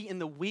infirmity and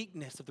the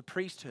weakness of the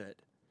priesthood.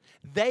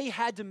 They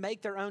had to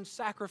make their own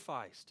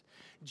sacrifice.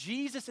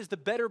 Jesus is the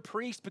better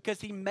priest because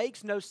he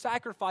makes no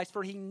sacrifice,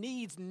 for he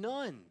needs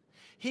none.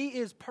 He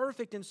is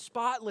perfect and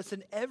spotless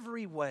in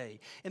every way.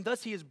 And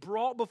thus he is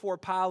brought before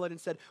Pilate and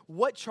said,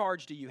 what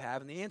charge do you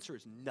have? And the answer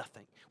is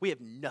nothing. We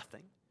have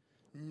nothing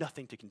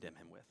to condemn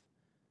him with.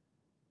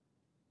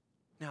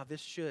 Now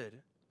this should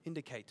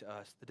indicate to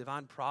us the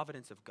divine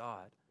providence of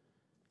God.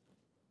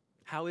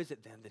 How is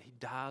it then that he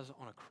dies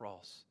on a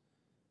cross?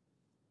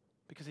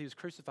 Because he was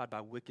crucified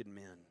by wicked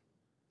men,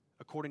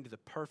 according to the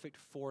perfect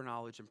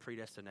foreknowledge and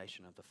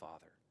predestination of the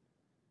Father.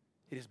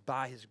 It is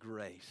by his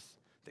grace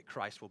that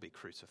Christ will be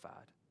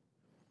crucified,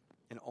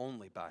 and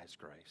only by his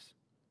grace.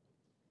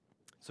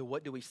 So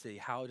what do we see?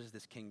 How does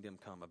this kingdom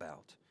come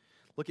about?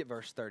 Look at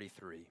verse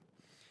 33.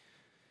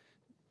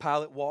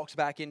 Pilate walks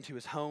back into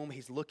his home.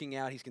 He's looking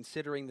out. He's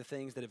considering the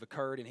things that have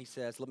occurred, and he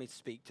says, let me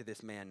speak to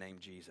this man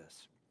named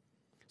Jesus.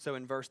 So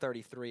in verse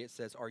 33, it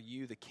says, are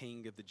you the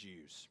king of the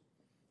Jews?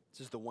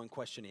 This is the one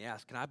question he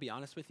asked. Can I be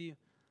honest with you?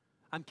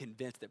 I'm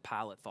convinced that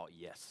Pilate thought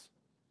yes.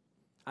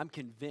 I'm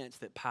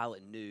convinced that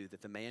Pilate knew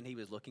that the man he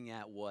was looking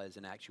at was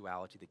in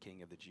actuality the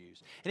king of the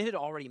Jews. And it had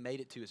already made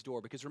it to his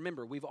door, because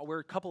remember, we're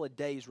a couple of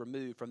days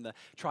removed from the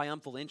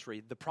triumphal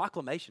entry. The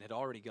proclamation had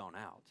already gone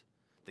out.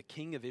 The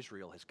king of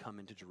Israel has come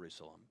into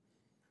Jerusalem.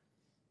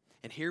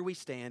 And here we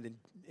stand,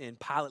 and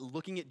Pilate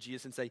looking at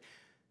Jesus and say,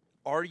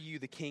 are you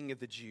the king of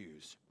the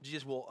Jews?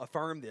 Jesus will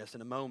affirm this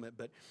in a moment,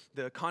 but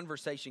the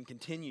conversation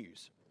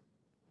continues.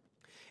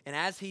 And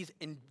as he's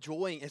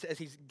enjoying, as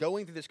he's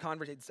going through this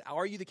conversation,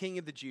 are you the king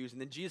of the Jews? And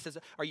then Jesus says,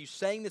 are you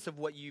saying this of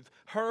what you've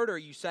heard, or are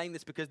you saying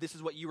this because this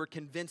is what you were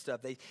convinced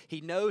of?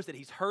 He knows that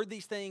he's heard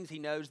these things. He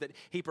knows that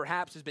he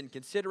perhaps has been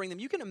considering them.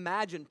 You can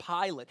imagine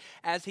Pilate,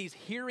 as he's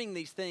hearing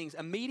these things,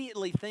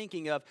 immediately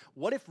thinking of,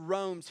 what if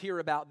Rome hears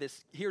about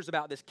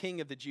this king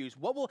of the Jews?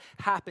 What will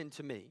happen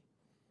to me?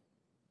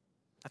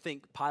 I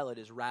think Pilate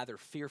is rather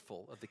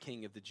fearful of the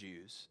king of the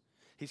Jews.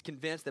 He's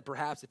convinced that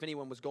perhaps if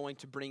anyone was going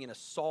to bring an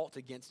assault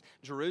against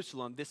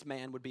Jerusalem, this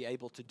man would be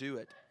able to do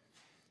it.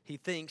 he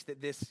thinks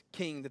that this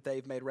king that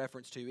they've made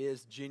reference to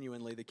is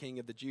genuinely the king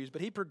of the Jews.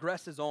 But he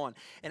progresses on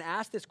and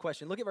asks this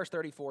question. Look at verse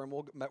 34, and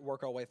we'll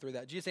work our way through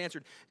that. Jesus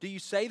answered, "Do you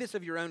say this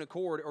of your own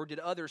accord, or did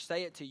others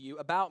say it to you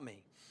about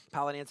me?"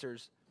 Pilate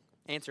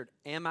answered,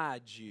 "Am I a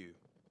Jew?"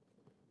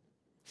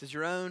 He says,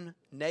 "Your own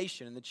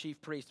nation and the chief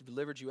priests have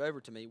delivered you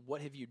over to me.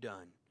 What have you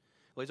done?"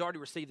 Well, he's already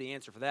received the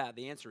answer for that.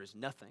 The answer is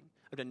nothing.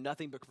 I've done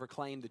nothing but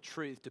proclaim the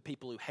truth to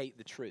people who hate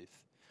the truth.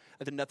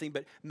 I've done nothing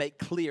but make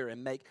clear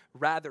and make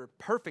rather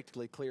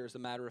perfectly clear, as a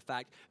matter of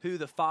fact, who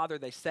the Father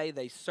they say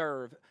they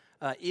serve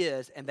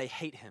is, and they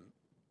hate him.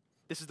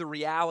 This is the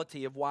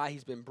reality of why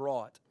he's been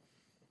brought.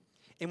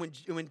 And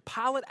when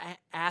Pilate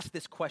asked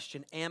this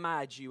question, "Am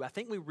I a Jew?" I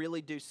think we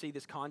really do see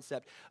this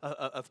concept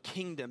of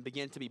kingdom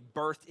begin to be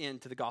birthed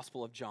into the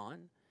Gospel of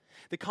John.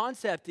 The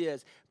concept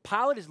is,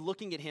 Pilate is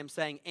looking at him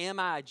saying, "Am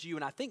I a Jew?"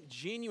 And I think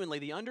genuinely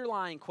the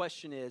underlying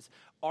question is,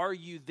 are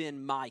you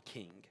then my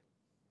king?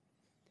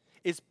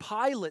 Is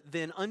Pilate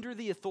then under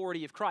the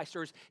authority of Christ,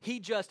 or is he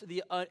just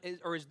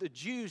or is the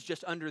Jews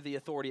just under the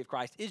authority of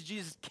Christ? Is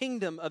Jesus'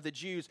 kingdom of the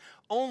Jews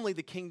only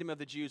the kingdom of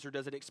the Jews, or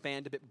does it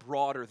expand a bit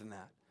broader than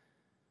that?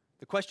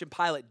 The question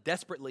Pilate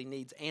desperately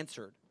needs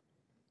answered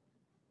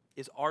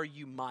is, are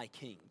you my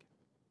king?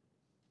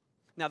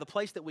 Now, the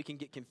place that we can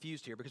get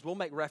confused here, because we'll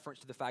make reference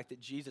to the fact that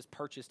Jesus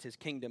purchased his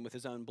kingdom with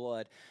his own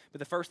blood, but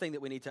the first thing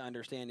that we need to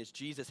understand is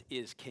Jesus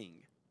is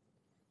king.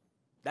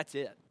 That's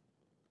it.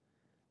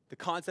 The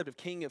concept of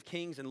King of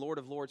Kings and Lord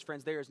of Lords,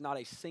 friends, there is not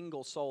a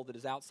single soul that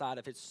is outside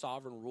of his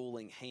sovereign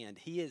ruling hand.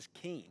 He is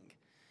king.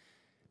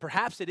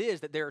 Perhaps it is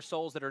that there are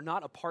souls that are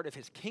not a part of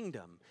his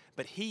kingdom,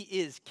 but he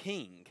is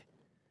king.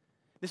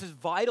 This is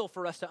vital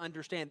for us to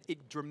understand.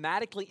 It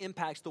dramatically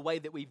impacts the way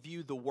that we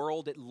view the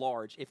world at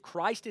large. If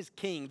Christ is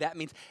king, that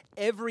means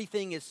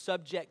everything is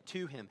subject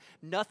to him.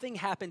 Nothing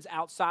happens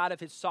outside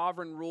of his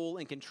sovereign rule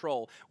and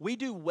control. We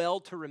do well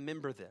to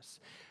remember this.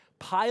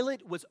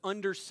 Pilate was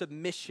under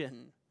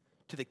submission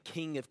to the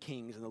King of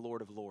Kings and the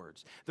Lord of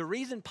Lords. The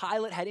reason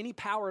Pilate had any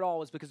power at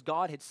all is because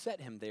God had set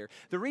him there.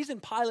 The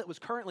reason Pilate was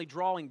currently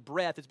drawing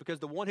breath is because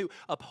the one who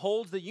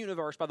upholds the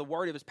universe by the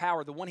word of his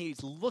power, the one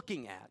he's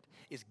looking at,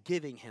 is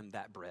giving him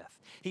that breath.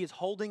 He is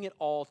holding it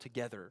all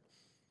together.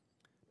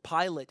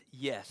 Pilate,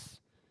 yes,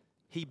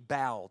 he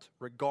bowed,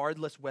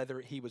 regardless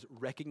whether he was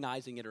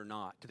recognizing it or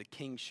not, to the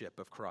kingship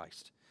of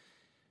Christ.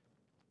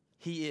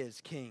 He is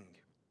king.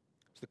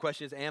 So the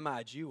question is, am I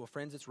a Jew? Well,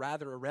 friends, it's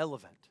rather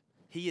irrelevant.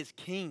 He is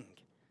king.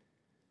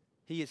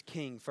 He is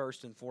king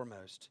first and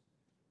foremost.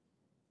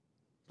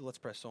 But let's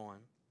press on.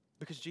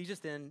 Because Jesus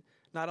then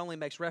not only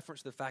makes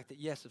reference to the fact that,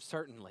 yes,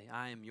 certainly,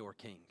 I am your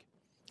king.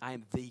 I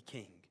am the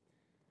king.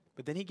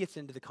 But then he gets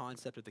into the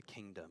concept of the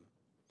kingdom.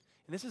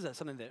 And this is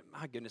something that,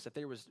 my goodness, if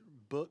there was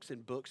books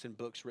and books and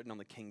books written on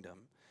the kingdom,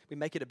 we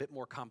make it a bit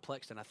more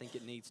complex than I think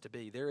it needs to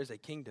be. There is a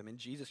kingdom, and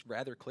Jesus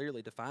rather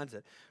clearly defines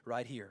it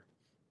right here.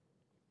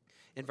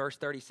 In verse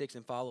 36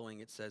 and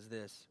following, it says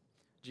this.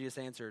 Jesus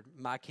answered,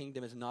 "My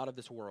kingdom is not of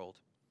this world.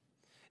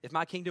 If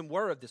my kingdom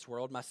were of this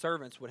world, my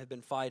servants would have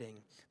been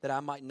fighting that I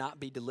might not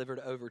be delivered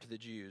over to the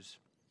Jews.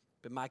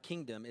 But my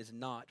kingdom is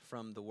not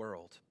from the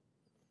world."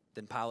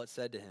 Then Pilate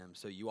said to him,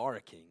 "So you are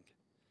a king?"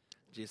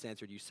 Jesus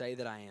answered, "You say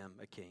that I am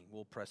a king."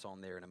 We'll press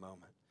on there in a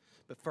moment.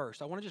 But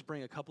first, I want to just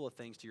bring a couple of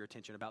things to your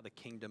attention about the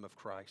kingdom of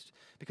Christ,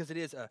 because it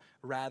is a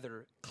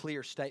rather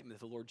clear statement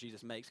that the Lord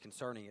Jesus makes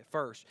concerning it.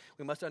 First,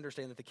 we must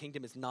understand that the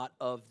kingdom is not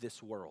of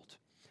this world.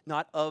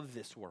 Not of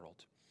this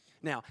world.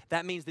 Now,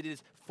 that means that it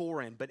is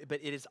foreign, but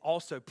it is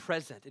also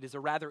present. It is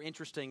a rather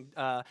interesting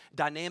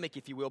dynamic,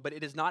 if you will, but it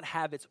does not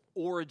have its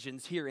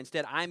origins here.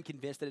 Instead, I'm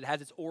convinced that it has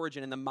its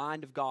origin in the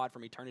mind of God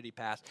from eternity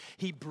past.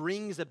 He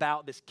brings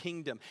about this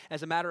kingdom.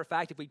 As a matter of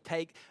fact, if we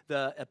take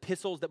the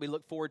epistles that we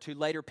look forward to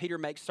later, Peter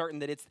makes certain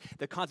that it's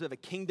the concept of a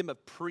kingdom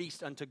of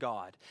priests unto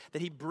God,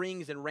 that he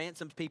brings and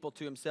ransoms people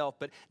to himself.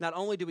 But not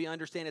only do we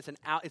understand it's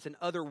an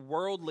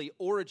otherworldly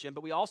origin,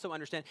 but we also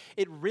understand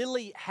it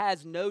really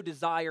has no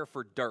desire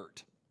for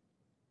dirt.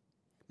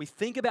 We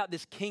think about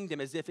this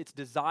kingdom as if its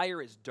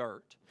desire is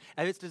dirt,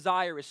 and its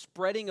desire is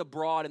spreading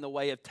abroad in the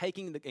way of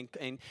taking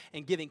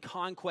and giving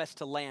conquest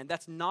to land.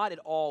 That's not at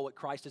all what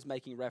Christ is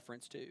making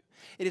reference to.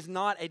 It is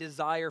not a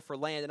desire for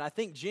land, and I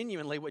think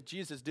genuinely what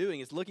Jesus is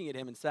doing is looking at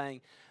him and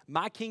saying,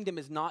 my kingdom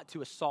is not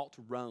to assault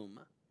Rome.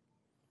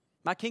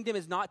 My kingdom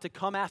is not to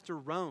come after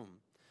Rome.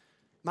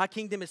 My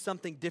kingdom is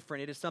something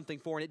different. It is something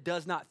foreign. It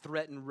does not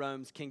threaten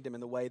Rome's kingdom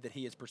in the way that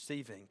he is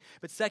perceiving.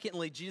 But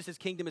secondly, Jesus'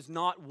 kingdom is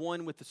not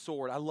won with the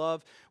sword. I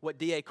love what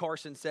D.A.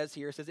 Carson says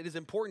here. It says, it is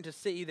important to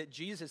see that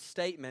Jesus'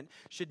 statement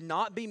should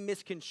not be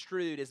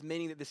misconstrued as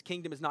meaning that this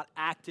kingdom is not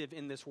active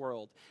in this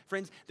world.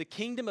 Friends, the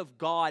kingdom of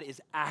God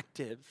is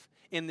active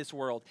in this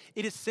world.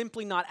 It is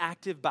simply not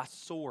active by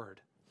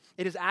sword.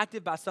 It is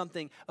active by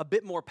something a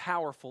bit more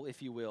powerful,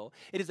 if you will.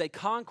 It is a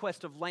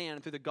conquest of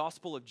land through the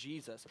gospel of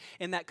Jesus.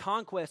 And that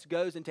conquest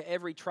goes into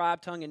every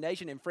tribe, tongue, and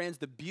nation. And friends,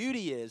 the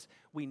beauty is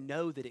we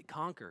know that it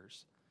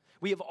conquers.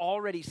 We have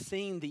already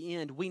seen the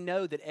end. We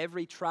know that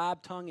every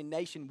tribe, tongue, and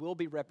nation will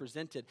be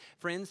represented.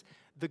 Friends,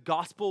 the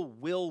gospel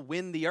will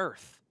win the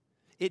earth.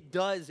 It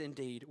does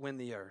indeed win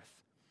the earth.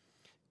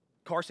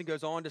 Carson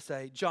goes on to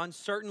say, John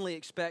certainly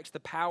expects the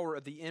power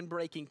of the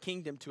inbreaking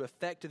kingdom to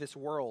affect this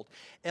world.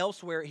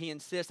 Elsewhere, he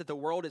insists that the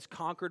world is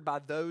conquered by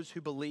those who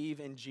believe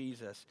in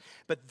Jesus.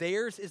 But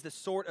theirs is the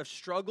sort of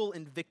struggle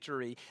and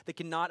victory that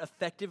cannot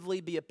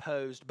effectively be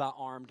opposed by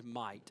armed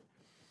might.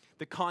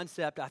 The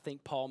concept, I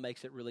think Paul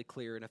makes it really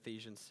clear in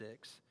Ephesians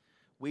 6.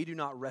 We do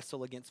not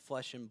wrestle against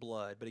flesh and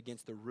blood, but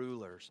against the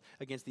rulers,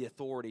 against the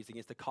authorities,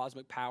 against the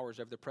cosmic powers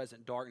of the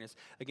present darkness,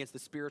 against the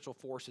spiritual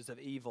forces of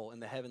evil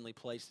in the heavenly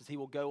places. He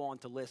will go on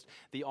to list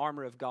the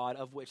armor of God,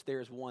 of which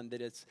there is one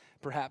that is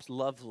perhaps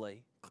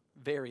lovely,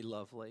 very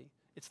lovely.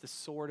 It's the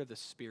sword of the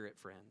Spirit,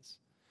 friends.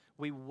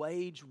 We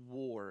wage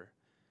war.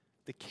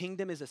 The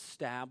kingdom is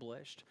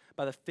established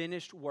by the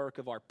finished work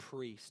of our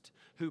priest,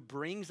 who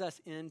brings us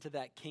into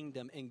that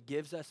kingdom and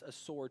gives us a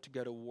sword to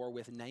go to war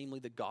with, namely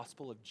the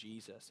gospel of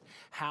Jesus.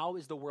 How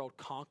is the world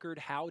conquered?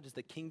 How does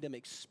the kingdom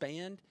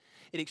expand?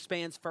 It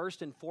expands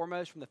first and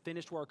foremost from the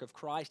finished work of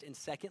Christ, and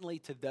secondly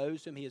to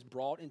those whom he has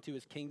brought into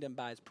his kingdom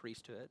by his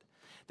priesthood.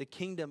 The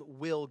kingdom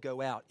will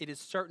go out. It is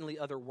certainly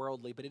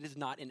otherworldly, but it is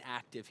not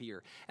inactive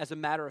here. As a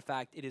matter of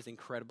fact, it is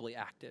incredibly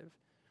active.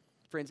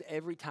 Friends,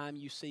 every time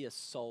you see a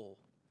soul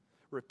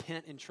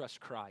repent and trust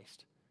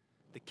Christ,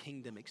 the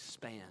kingdom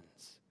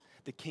expands.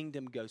 The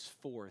kingdom goes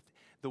forth.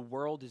 The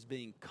world is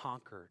being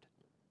conquered.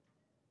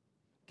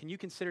 Can you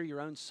consider your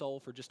own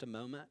soul for just a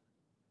moment?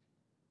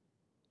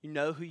 You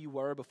know who you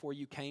were before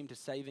you came to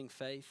saving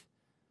faith.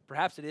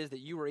 Perhaps it is that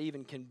you were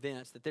even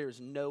convinced that there is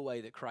no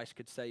way that Christ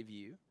could save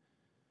you.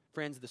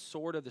 Friends, the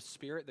sword of the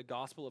Spirit, the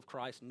gospel of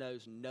Christ,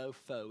 knows no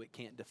foe it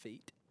can't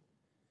defeat.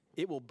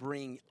 It will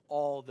bring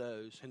all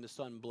those whom the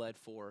Son bled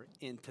for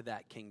into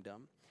that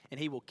kingdom. And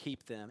he will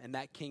keep them, and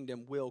that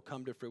kingdom will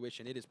come to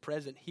fruition. It is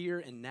present here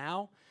and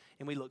now,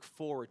 and we look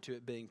forward to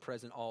it being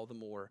present all the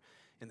more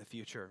in the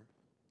future.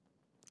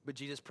 But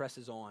Jesus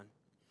presses on.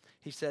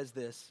 He says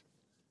this.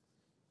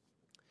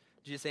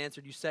 Jesus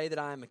answered, "You say that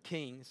I am a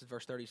king." This is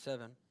verse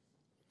 37.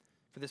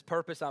 "For this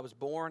purpose I was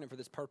born, and for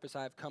this purpose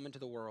I have come into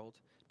the world,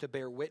 to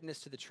bear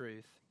witness to the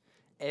truth.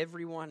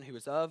 Everyone who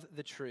is of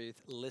the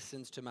truth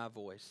listens to my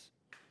voice."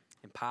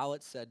 And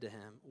Pilate said to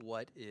him,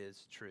 "What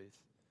is truth?"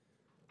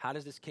 How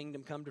does this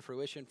kingdom come to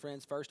fruition,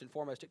 friends? First and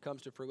foremost, it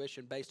comes to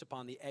fruition based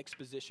upon the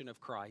exposition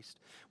of Christ.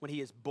 When he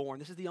is born,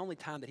 this is the only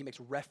time that he makes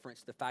reference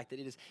to the fact that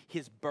it is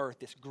his birth,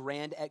 this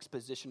grand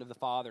exposition of the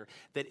Father,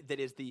 that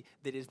is the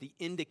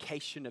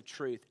indication of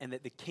truth, and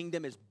that the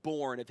kingdom is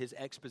born of his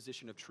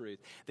exposition of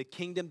truth. The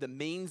kingdom, the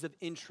means of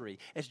entry,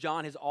 as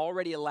John has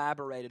already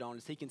elaborated on,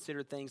 as he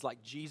considered things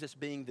like Jesus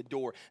being the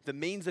door. The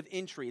means of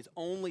entry is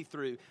only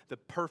through the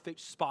perfect,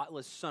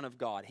 spotless Son of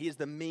God. He is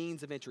the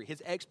means of entry.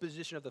 His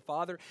exposition of the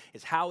Father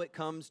is how it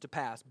comes to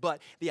pass.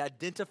 But the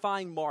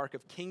identifying mark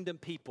of kingdom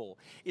people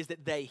is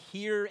that they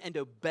hear and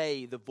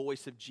obey the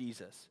voice of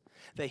Jesus.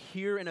 They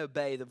hear and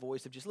obey the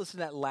voice of Jesus. Listen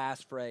to that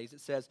last phrase.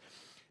 It says,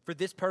 "For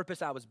this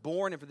purpose I was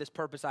born, and for this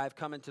purpose I have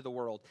come into the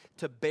world,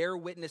 to bear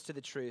witness to the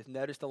truth."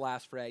 Notice the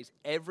last phrase.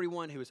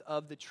 "Everyone who is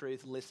of the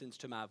truth listens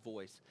to my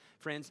voice."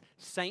 Friends,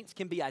 saints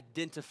can be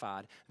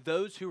identified.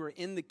 Those who are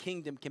in the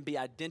kingdom can be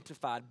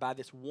identified by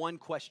this one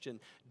question.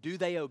 Do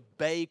they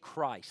obey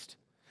Christ?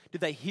 Do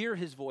they hear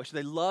his voice? Do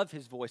they love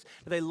his voice?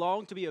 Do they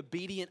long to be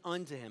obedient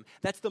unto him?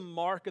 That's the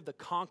mark of the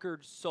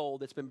conquered soul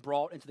that's been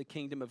brought into the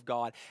kingdom of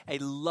God, a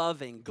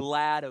loving,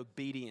 glad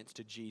obedience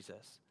to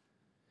Jesus.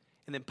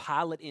 And then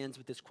Pilate ends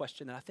with this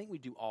question that I think we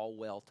do all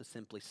well to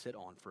simply sit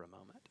on for a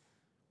moment.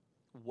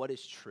 What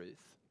is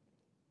truth?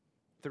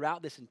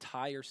 Throughout this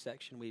entire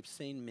section, we've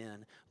seen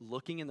men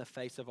looking in the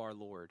face of our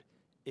Lord,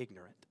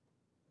 ignorant.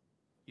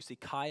 You see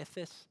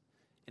Caiaphas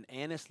and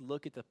Annas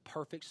look at the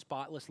perfect,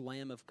 spotless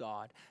Lamb of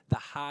God, the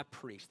high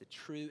priest, the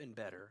true and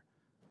better,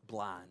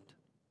 blind.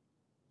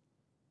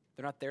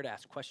 They're not there to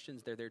ask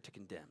questions, they're there to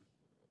condemn.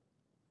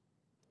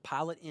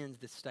 Pilate ends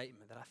this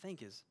statement that I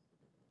think is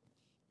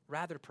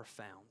rather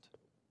profound.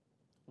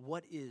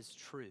 What is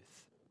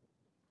truth?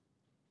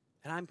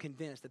 And I'm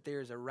convinced that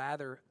there is a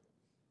rather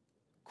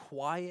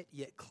quiet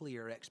yet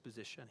clear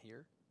exposition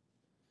here.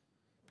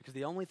 Because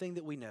the only thing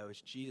that we know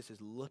is Jesus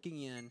is looking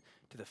in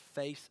to the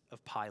face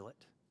of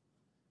Pilate.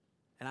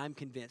 And I'm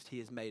convinced he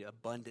has made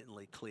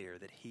abundantly clear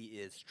that he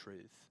is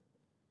truth,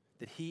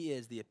 that he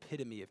is the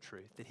epitome of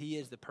truth, that he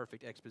is the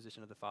perfect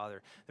exposition of the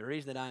Father. The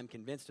reason that I am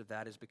convinced of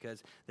that is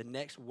because the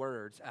next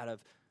words out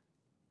of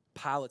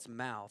Pilate's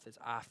mouth is,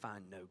 "I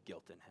find no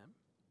guilt in him."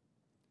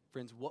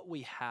 Friends, what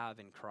we have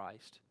in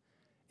Christ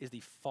is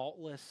the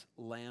faultless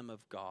Lamb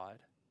of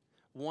God,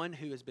 one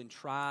who has been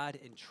tried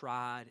and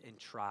tried and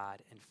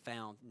tried and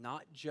found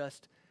not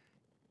just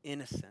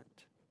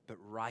innocent, but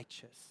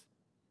righteous.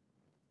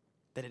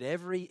 That at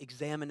every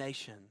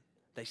examination,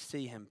 they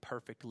see him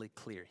perfectly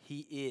clear.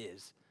 He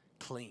is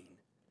clean.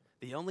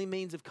 The only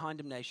means of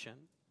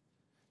condemnation,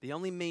 the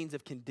only means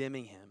of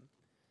condemning him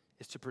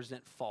is to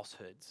present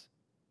falsehoods.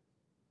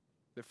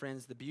 But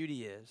friends, the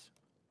beauty is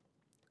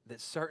that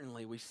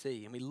certainly we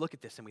see, and we look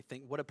at this and we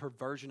think, what a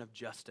perversion of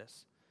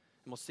justice.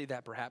 And we'll see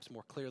that perhaps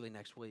more clearly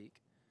next week.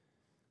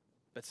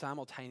 But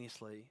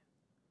simultaneously,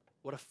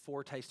 What a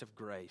foretaste of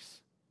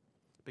grace.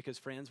 Because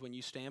friends, when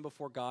you stand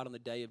before God on the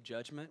day of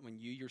judgment, when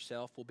you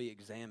yourself will be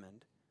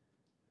examined,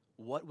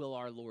 what will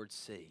our Lord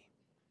see?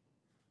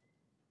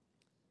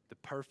 The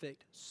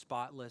perfect,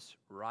 spotless,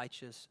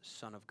 righteous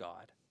Son of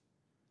God,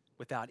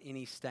 without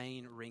any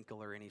stain,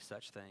 wrinkle, or any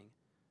such thing.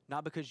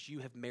 Not because you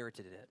have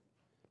merited it,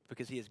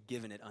 because he has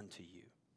given it unto you.